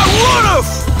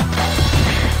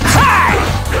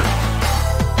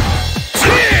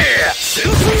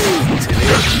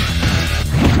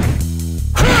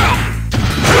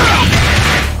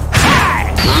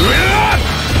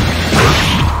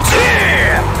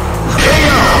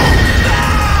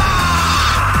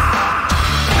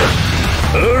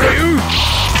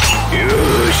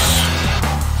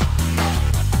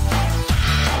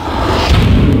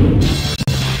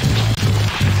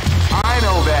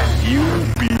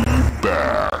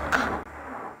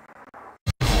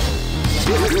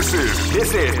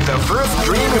 This is the first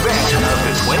dream event of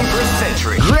the 21st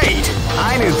century. Great!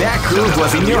 I knew that groove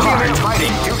was in your heart.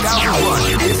 Fighting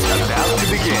 2001 is about to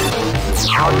begin.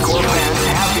 Hardcore fans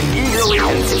have been eagerly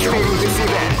anticipating this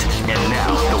event, and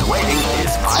now the waiting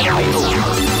is finally over.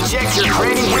 Check your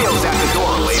training wheels at the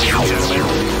door, ladies and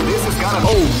gentlemen. This is gonna...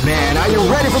 Oh man, are you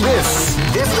ready for this?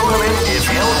 This tournament is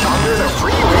held under the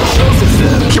free ratio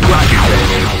system. Keep rocking,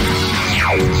 baby.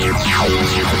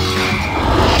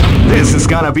 This is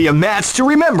gonna be a match to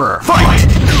remember. Fight!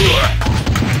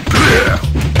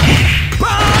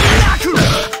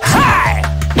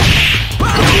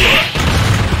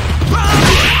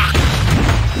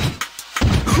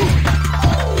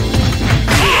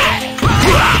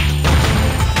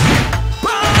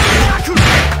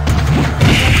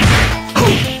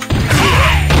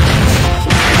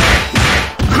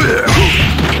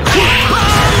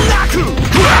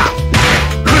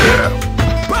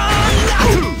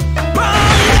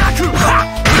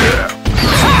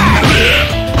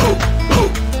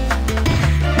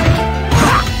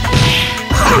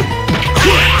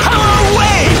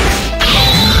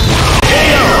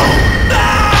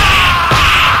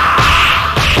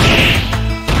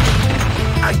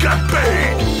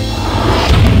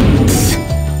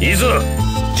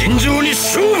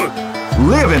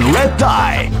 Live and let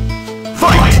die.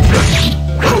 Fight!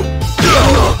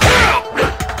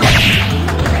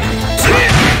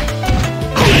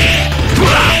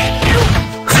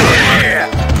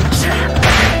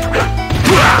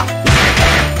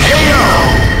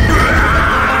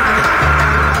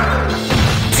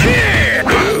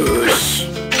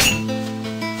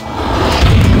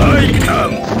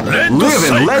 Live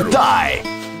and let die.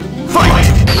 Fight!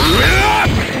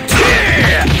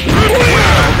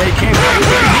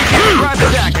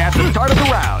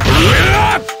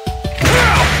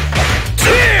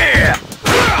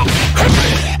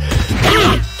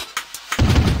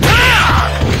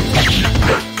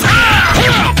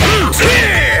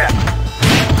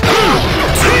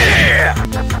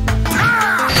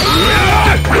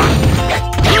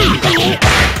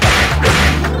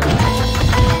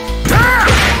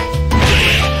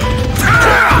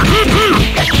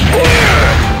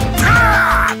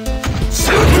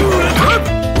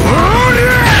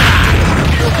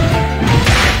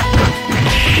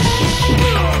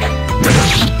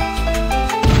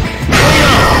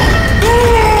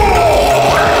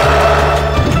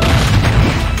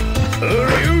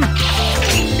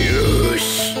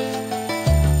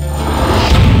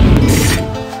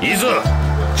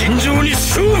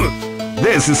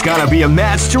 This is gonna be a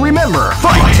match to remember.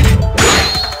 Fight!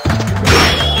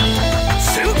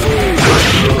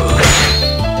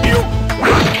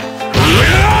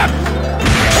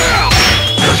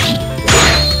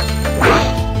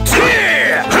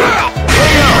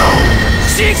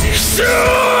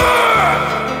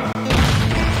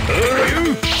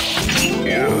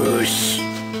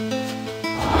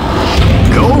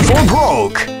 Go for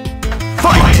broke.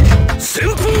 Fight!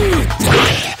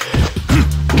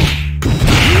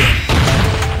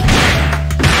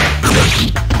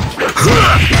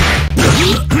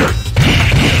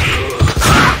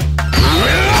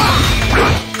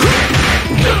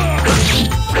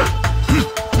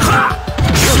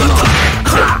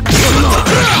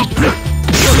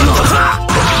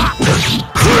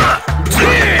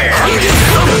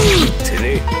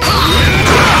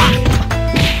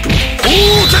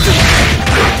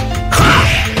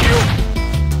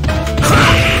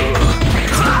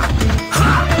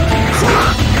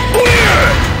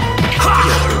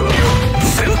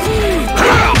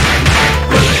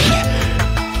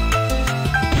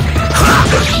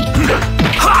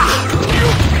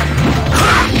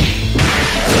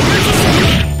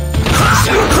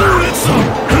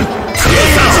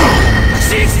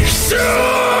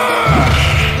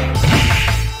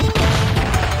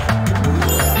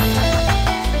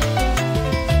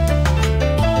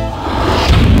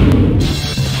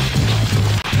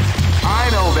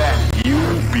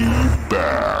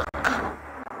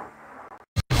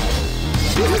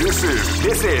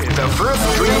 This is the first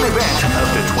dream event of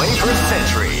the 21st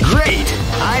century. Great!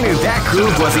 I knew that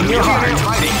groove was in your heart.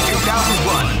 Fighting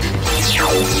 2001.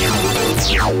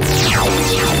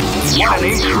 What an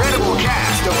incredible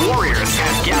cast of warriors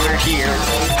has gathered here.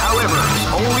 However,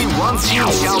 only one team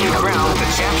shall be crowned the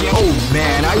champion. Oh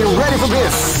man, are you ready for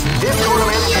this? This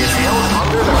tournament is held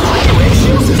under the free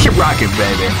ratio system. Keep rocking,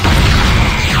 baby.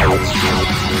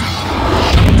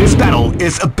 This battle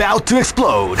is about to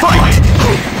explode. Fight!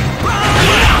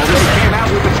 They came out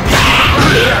with a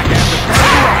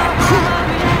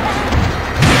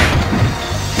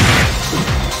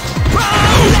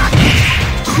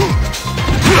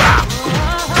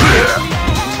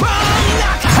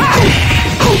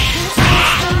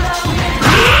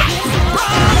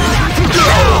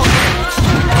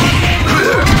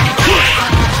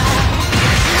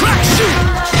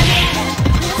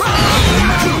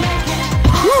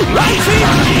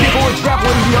people is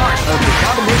grappling the art of the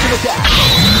combination attack.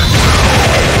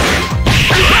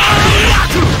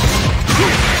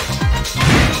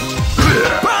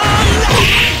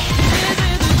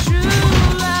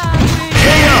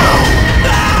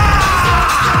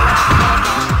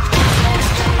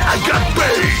 I got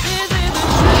bait.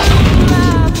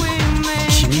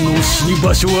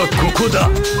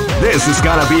 This is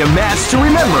gonna be a match to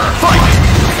remember. Fight!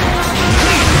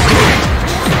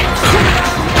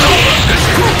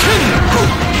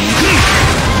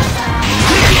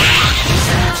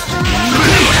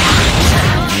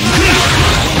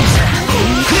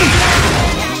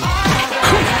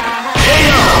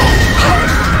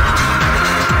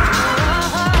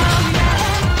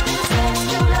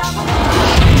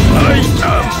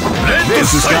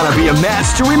 This is gonna be a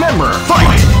match to remember.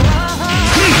 Fight!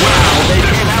 Wow, they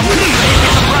came out with a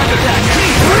surprise attack.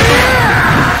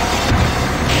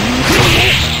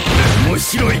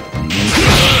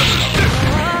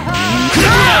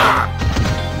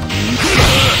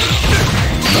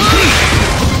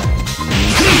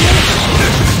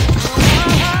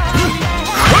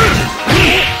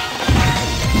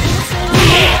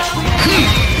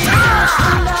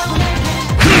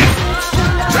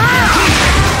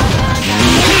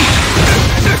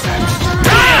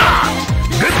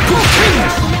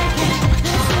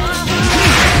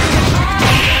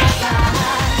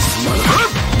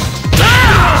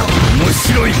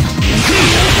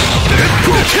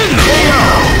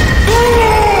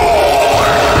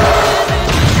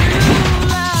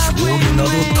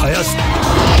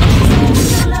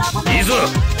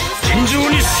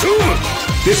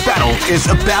 This battle is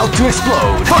about to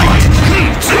explode. Fight!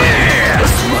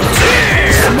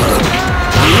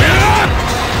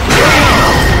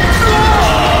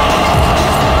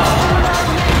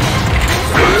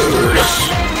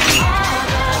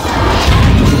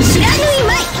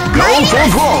 Go for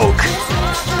broke!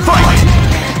 Fight!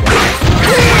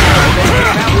 They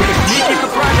came out with a sneaky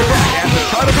surprise attack at the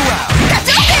start of the round.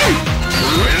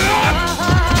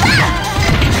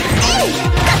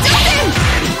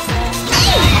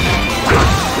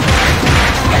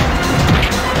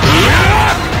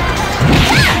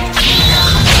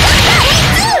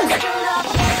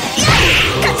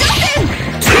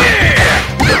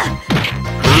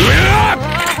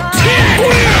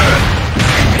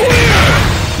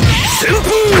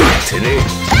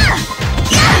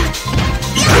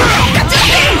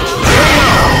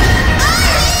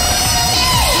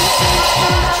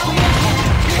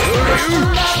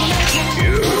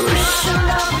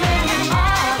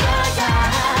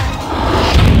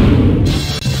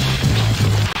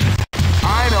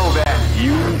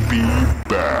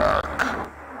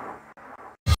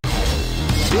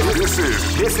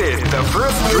 This is the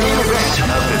first dream event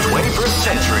of the 21st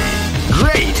century.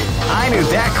 Great! I knew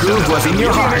that groove was in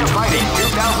your heart. Fighting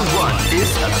 2001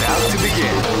 is about to begin.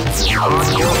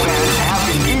 Hardcore fans have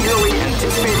been eagerly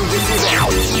anticipating this event,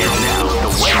 and now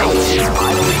the wait is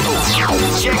finally over.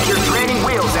 Check your training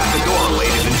wheels at the door,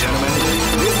 ladies and gentlemen.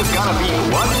 This is gonna be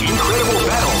one incredible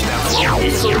battle that will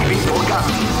easily be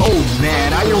forgotten. Oh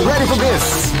man, are you ready for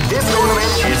this? This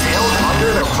tournament is held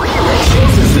under the free ratio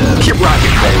system. Keep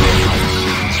rocking, baby.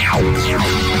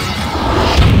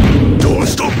 Don't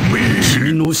stop me!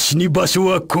 君の死に場所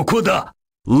はここだ。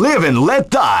 Live and let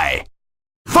die.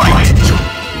 Fight!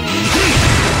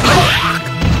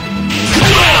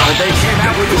 They came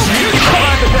out with a sneaky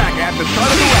front attack at the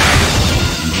start of the round.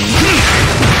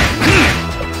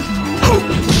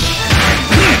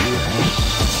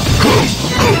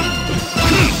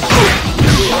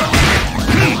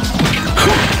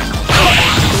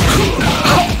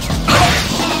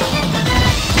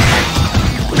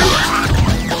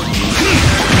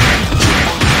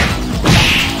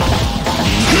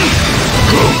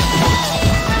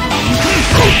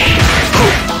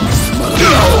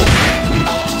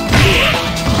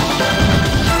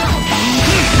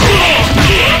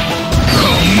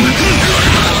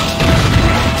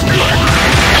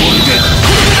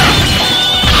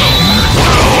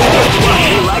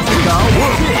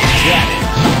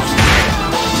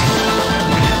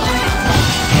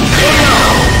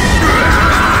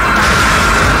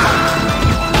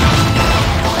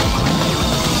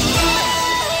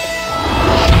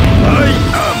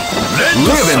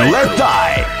 Live and let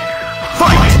die. Fight!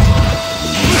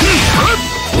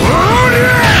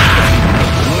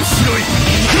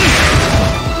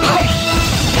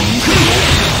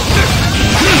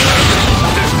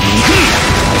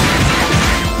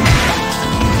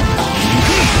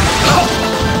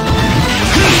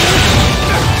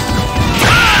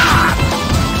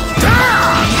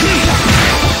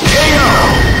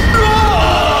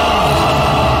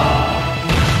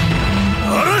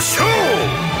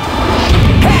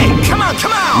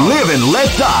 Live and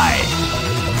let die.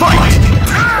 Fight!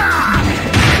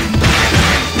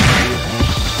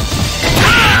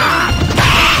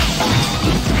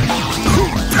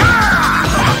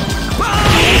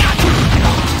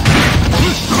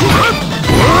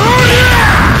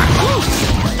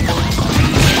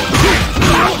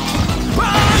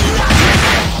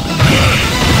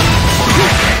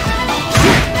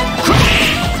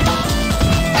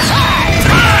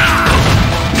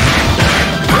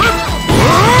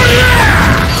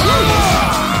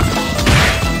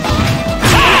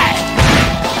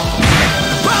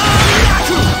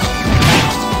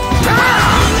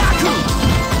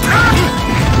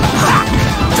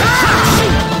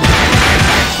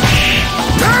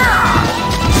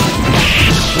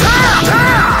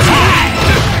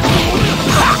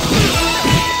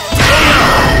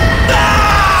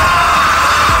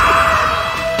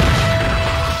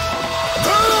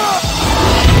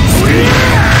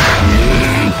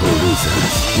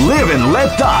 Live and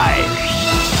let die.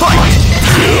 Fight!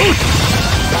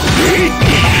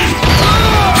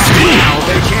 Now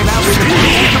they came out with a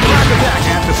sneaky front attack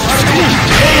at the start of the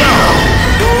round.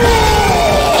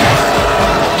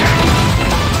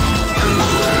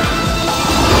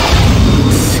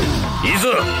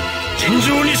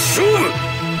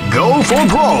 Go for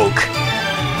broke.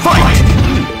 Fight!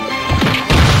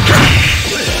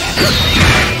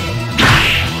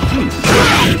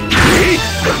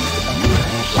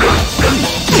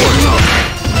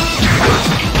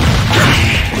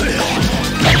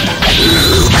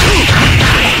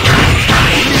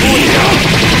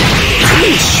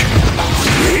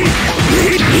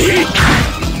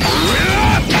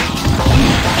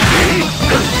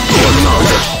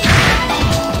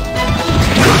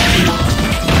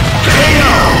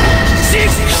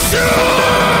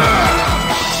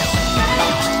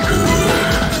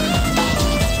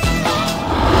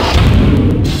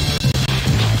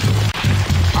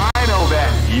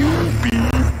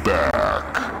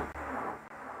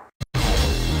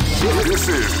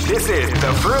 This is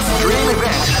the first dream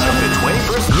event of the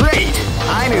 21st. Great!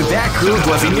 I knew that groove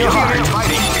was in your heart.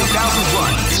 Fighting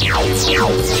 2001.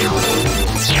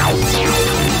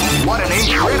 What an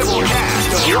incredible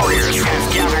cast of warriors has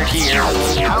gathered here.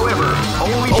 However,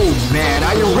 only... Oh man,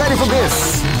 are you ready for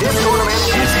this? This tournament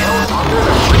is held under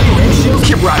the free ratio.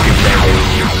 Keep rocking,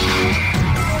 baby.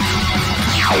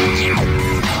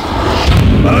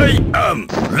 I am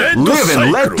Live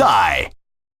and let die.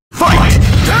 Fight!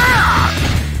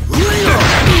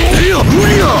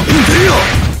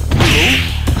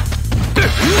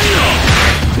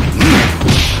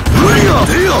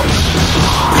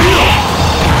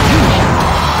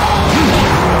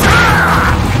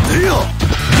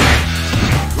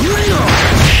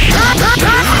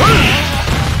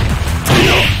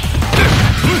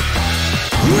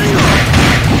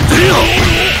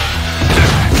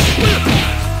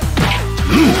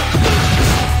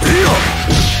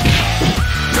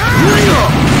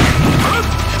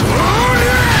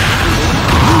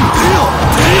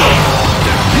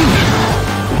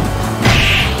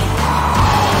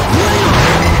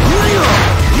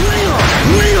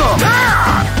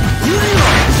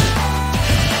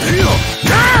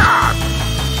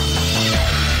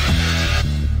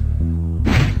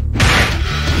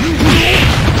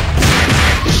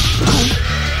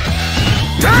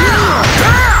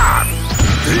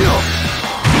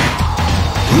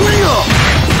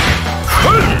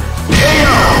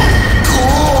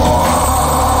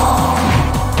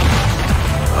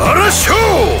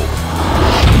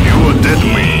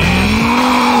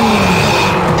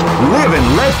 Live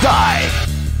and let die.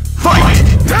 Fight!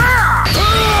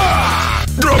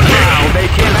 Wow, they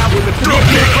came out with a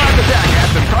three-kick cross attack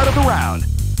at the start of the round.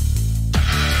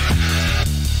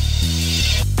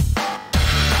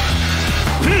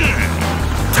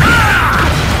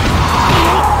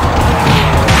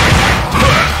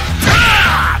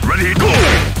 Ready, go!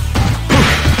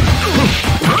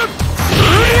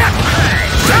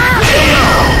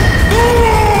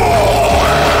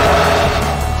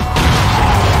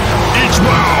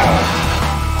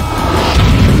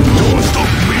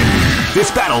 This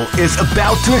battle is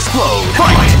about to explode.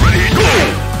 Fight! Ready, go!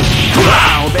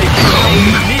 Wow, they came out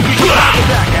with a sneaky cross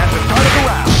attack at the start of the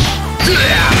round.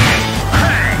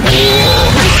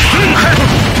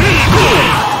 Ready, go!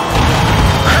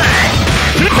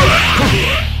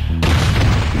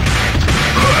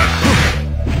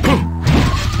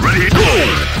 Ready, go!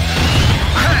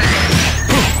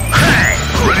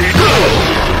 Ready, go! Ready, go!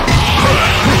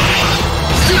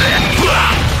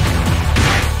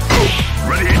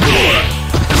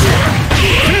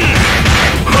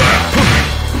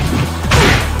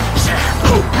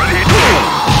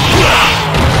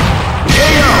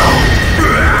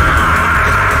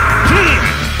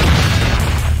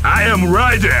 I am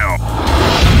Raiden!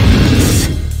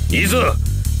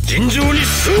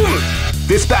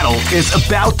 This battle is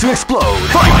about to explode.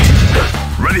 Fight!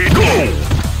 Ready, go!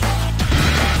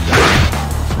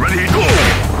 Ready, go!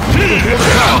 Ready,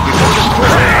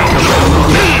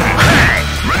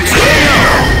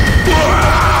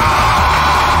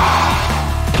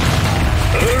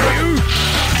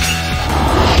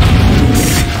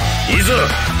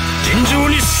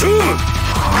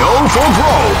 Go for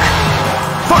broke.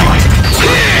 Fight!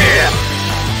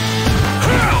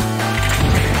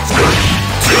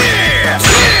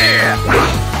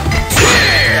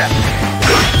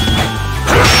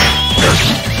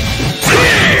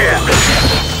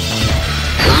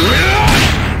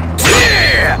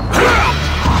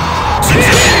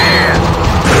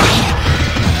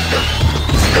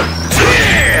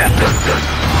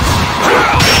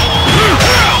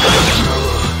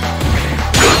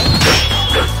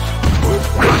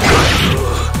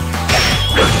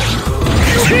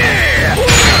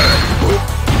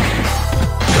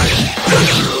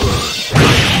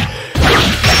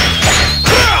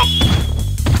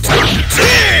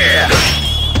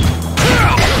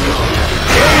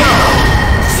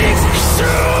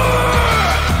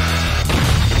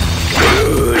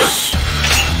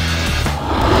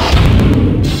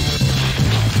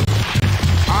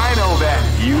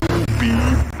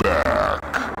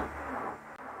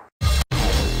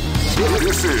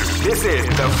 This is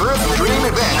the first dream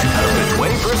event of the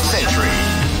 21st century.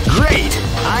 Great!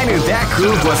 I knew that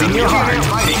groove was in your heart.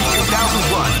 Fighting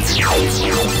 2001.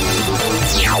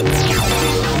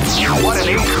 What an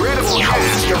incredible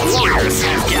cast of warriors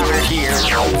have gathered here.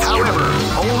 However,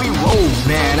 only Oh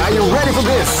man, are you ready for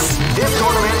this? this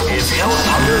tournament is held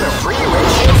under the free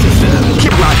ratio system.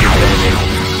 Keep rocking,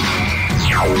 baby.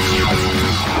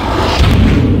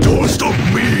 Don't stop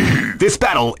me! This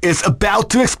battle is about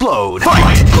to explode.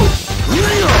 Fight!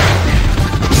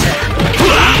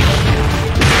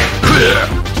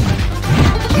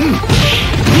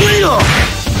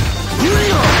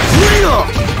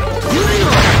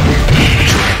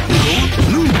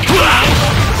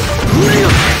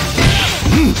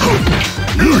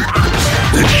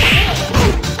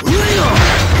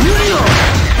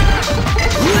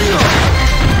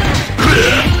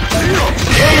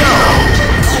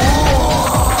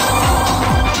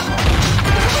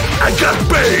 I got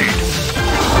bait!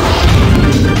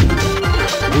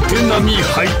 お手並み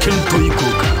拝見といこ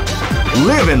うか。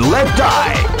 Live and let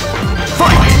die.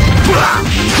 Fight! Wow,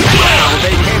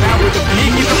 they came out with a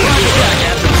sneaky surprise attack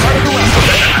at the start of the round.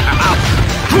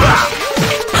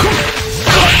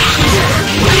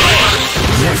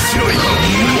 面白い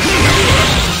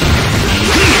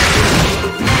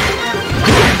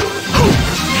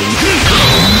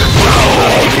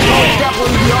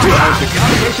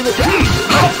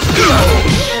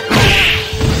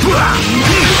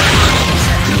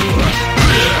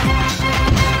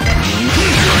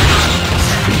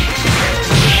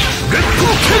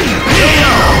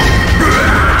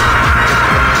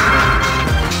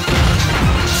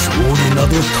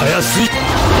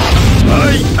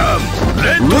I am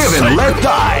Red Live and let Cycle.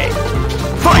 die.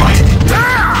 Fight!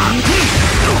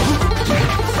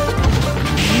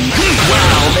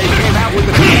 Wow, they came out with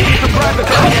a surprise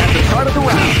attack at the start of the round.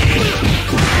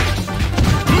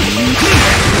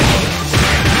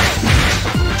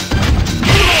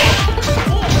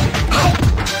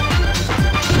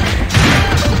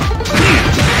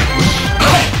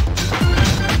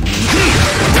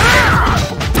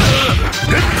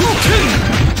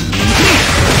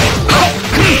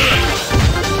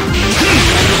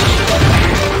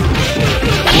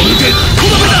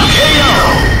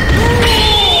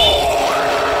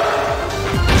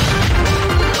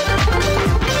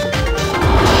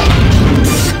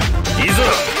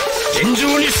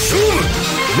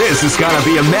 This is gonna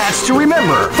be a match to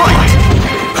remember. Fight!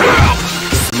 Wow,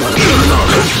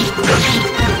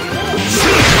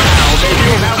 they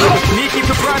came out with a sneaky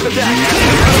surprise attack.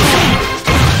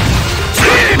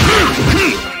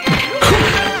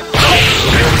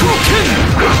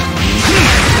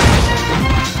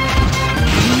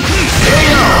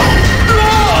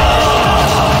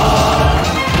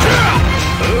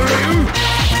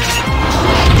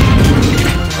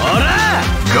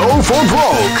 Go for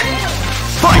broke.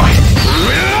 Fight!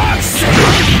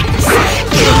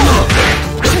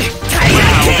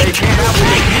 Wow, they came out with a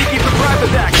sneaky surprise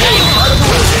attack.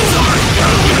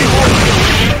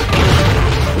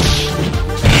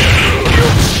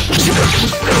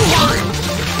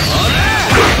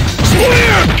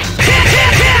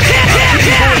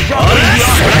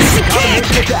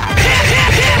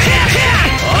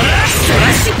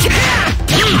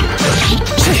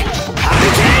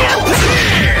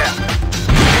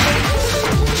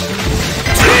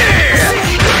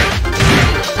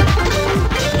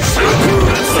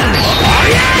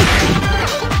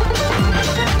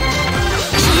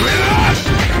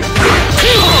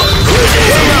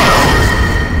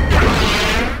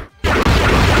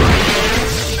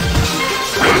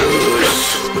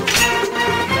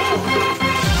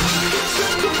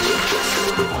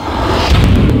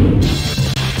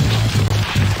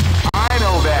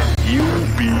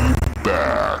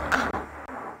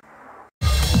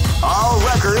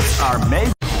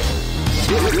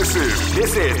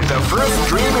 This is the first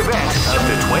dream event of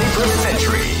the 21st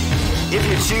century. If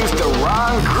you choose the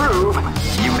wrong groove,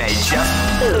 you may just...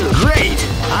 Great!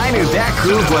 I knew that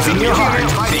groove was in your heart.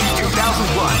 Fighting 2001.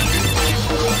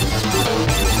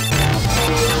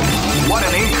 What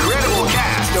an incredible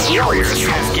cast of warriors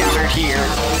has gathered here.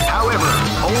 However,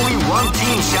 only one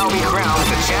team shall be crowned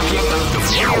the champion of the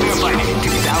Millionaire Fighting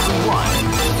 2001.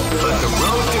 But the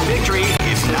road to victory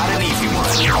is not an easy one.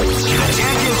 The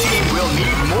champion team will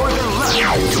need more than luck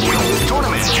to win this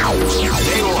tournament.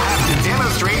 They will have to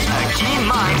demonstrate a keen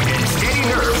mind and steady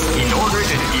nerves in order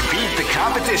to defeat the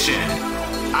competition.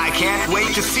 I can't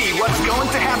wait to see what's going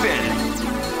to happen.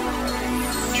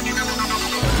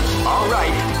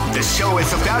 Alright, the show is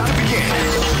about to begin.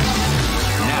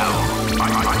 Now,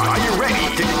 are you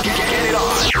ready to get it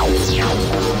on?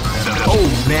 Oh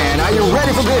man, are you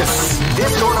ready for this?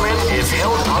 This tournament is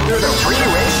held under the free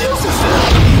ratio system.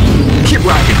 Keep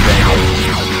rocking, baby.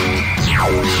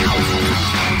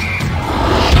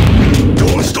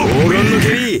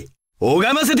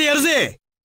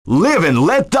 Live and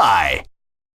let die.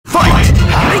 Fight!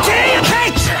 Hurricane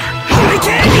attack!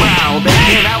 Hurricane! Wow, they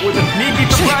came out with a sneaky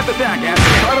surprise attack at the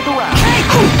start of the round.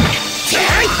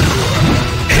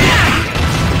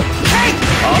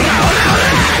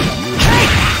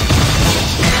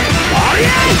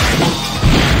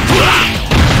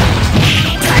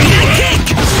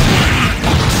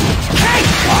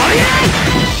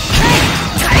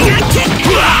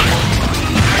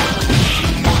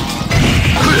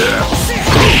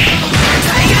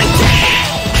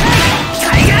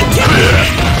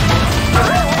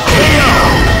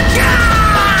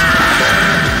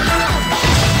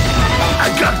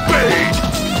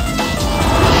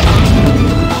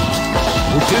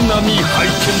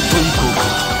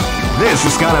 This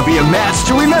is gonna be a match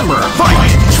to remember.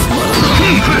 Fight!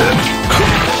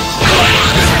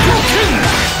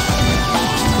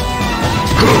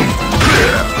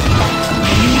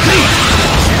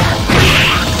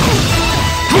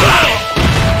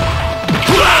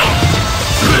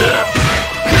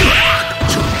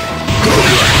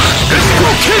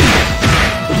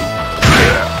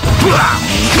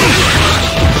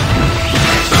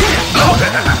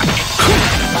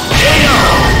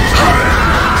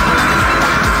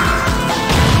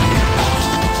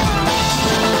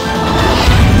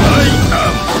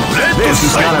 This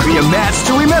is gonna be a match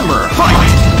to remember.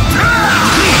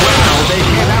 Fight!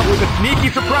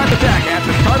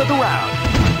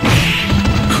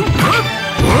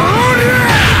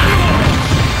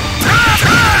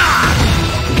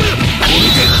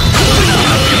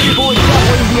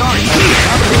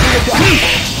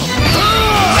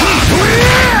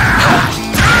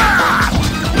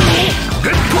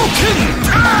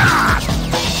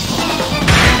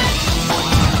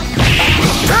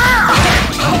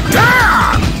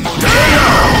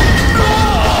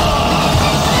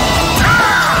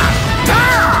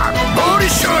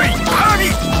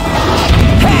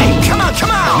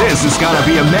 This is gonna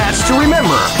be a match to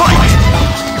remember. Fight!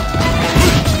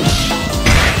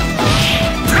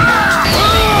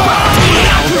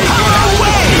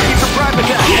 Surprise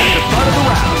attack at the start of the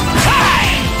round.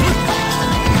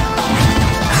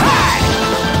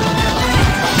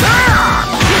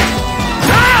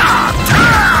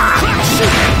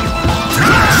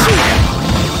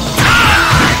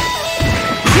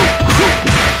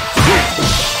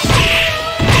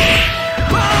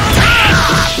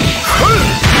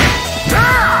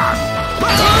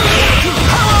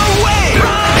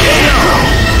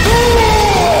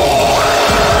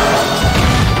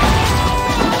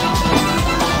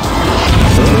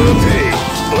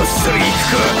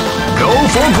 Go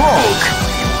for broke!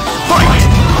 Fight!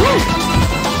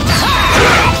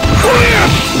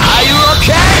 Are you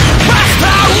okay?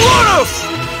 Master Wolf!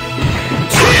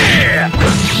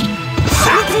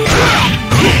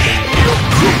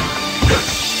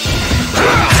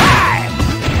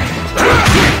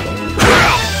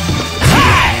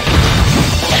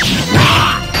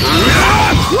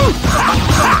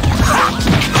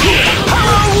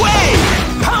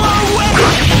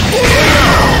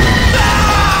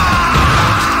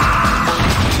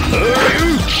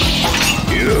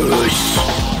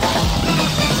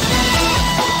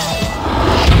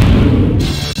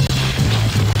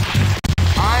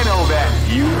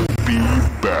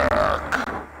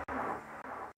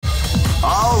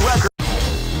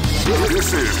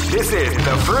 This is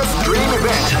the first dream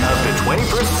event of the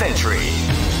 21st century.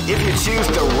 If you choose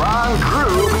the wrong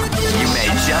groove, you may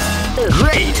just...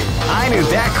 Great! I knew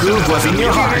that groove was in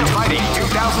your heart. Fighting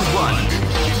 2001.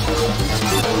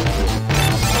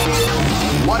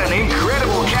 What an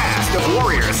incredible cast of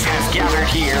warriors has gathered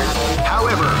here.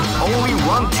 However, only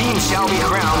one team shall be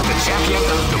crowned the champion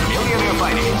of the Millionaire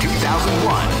Fighting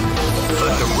 2001.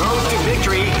 But the road to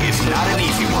victory is not an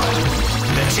easy one.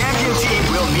 The champion team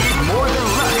will need more than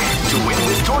luck to win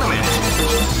this tournament.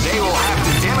 They will have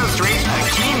to demonstrate a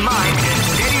keen mind and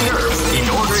steady nerves in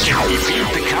order to defeat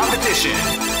the competition.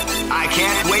 I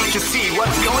can't wait to see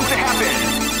what's going to happen.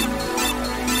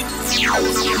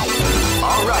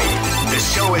 Alright, the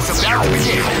show is about to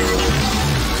begin.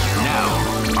 Now,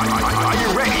 are you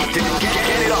ready to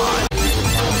get it on?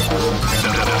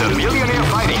 The Millionaire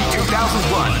Fighting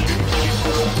 2001.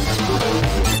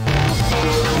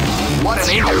 What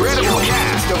an incredible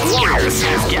cast of warriors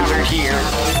has gathered here.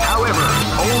 However,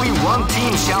 only one team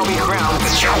shall be crowned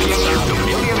the champion of the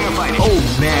Millionaire Fighting. Oh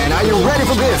man, are you ready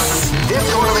for this? This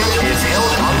tournament is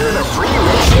held under the free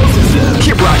ratio system.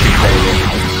 Keep rocking,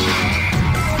 baby.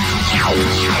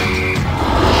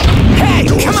 Hey,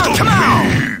 come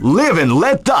on! Live and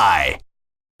let die.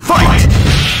 Fight!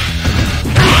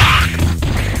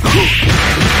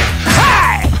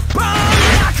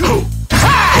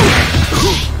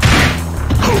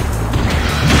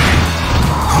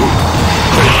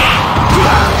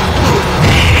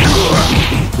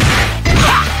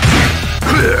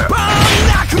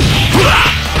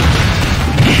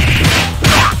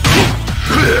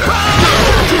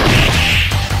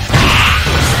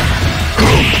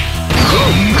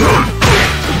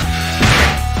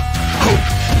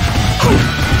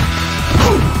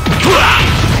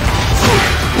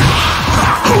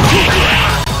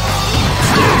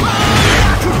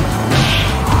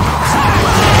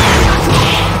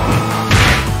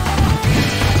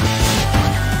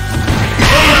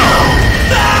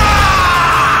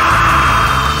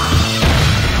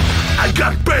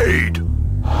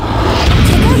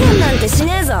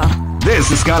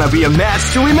 This is gonna be a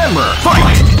match to remember. Fight!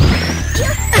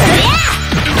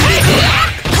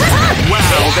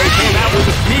 Wow, they came out with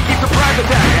a sneaky surprise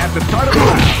attack at the start of the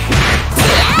round.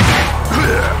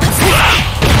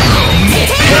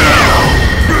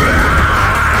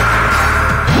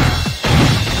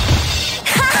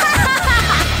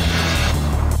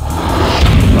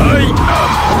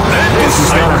 This is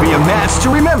gonna be a match to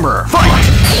remember. Fight!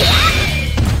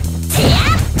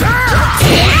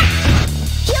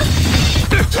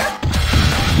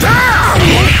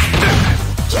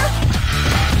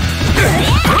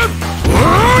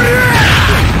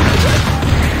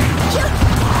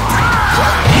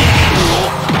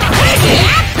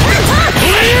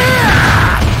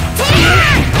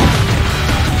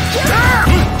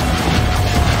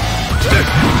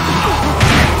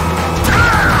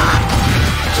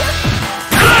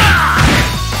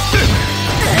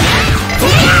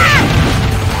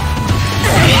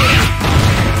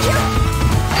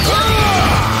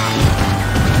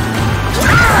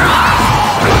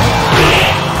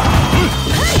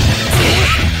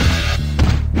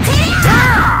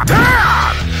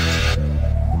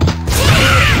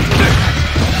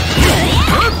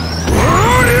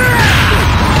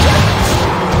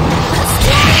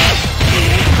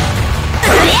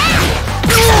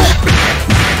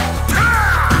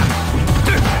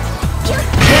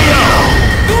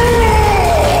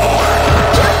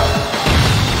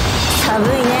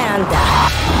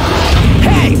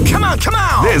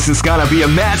 This is gonna be a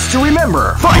match to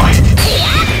remember.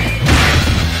 Fight!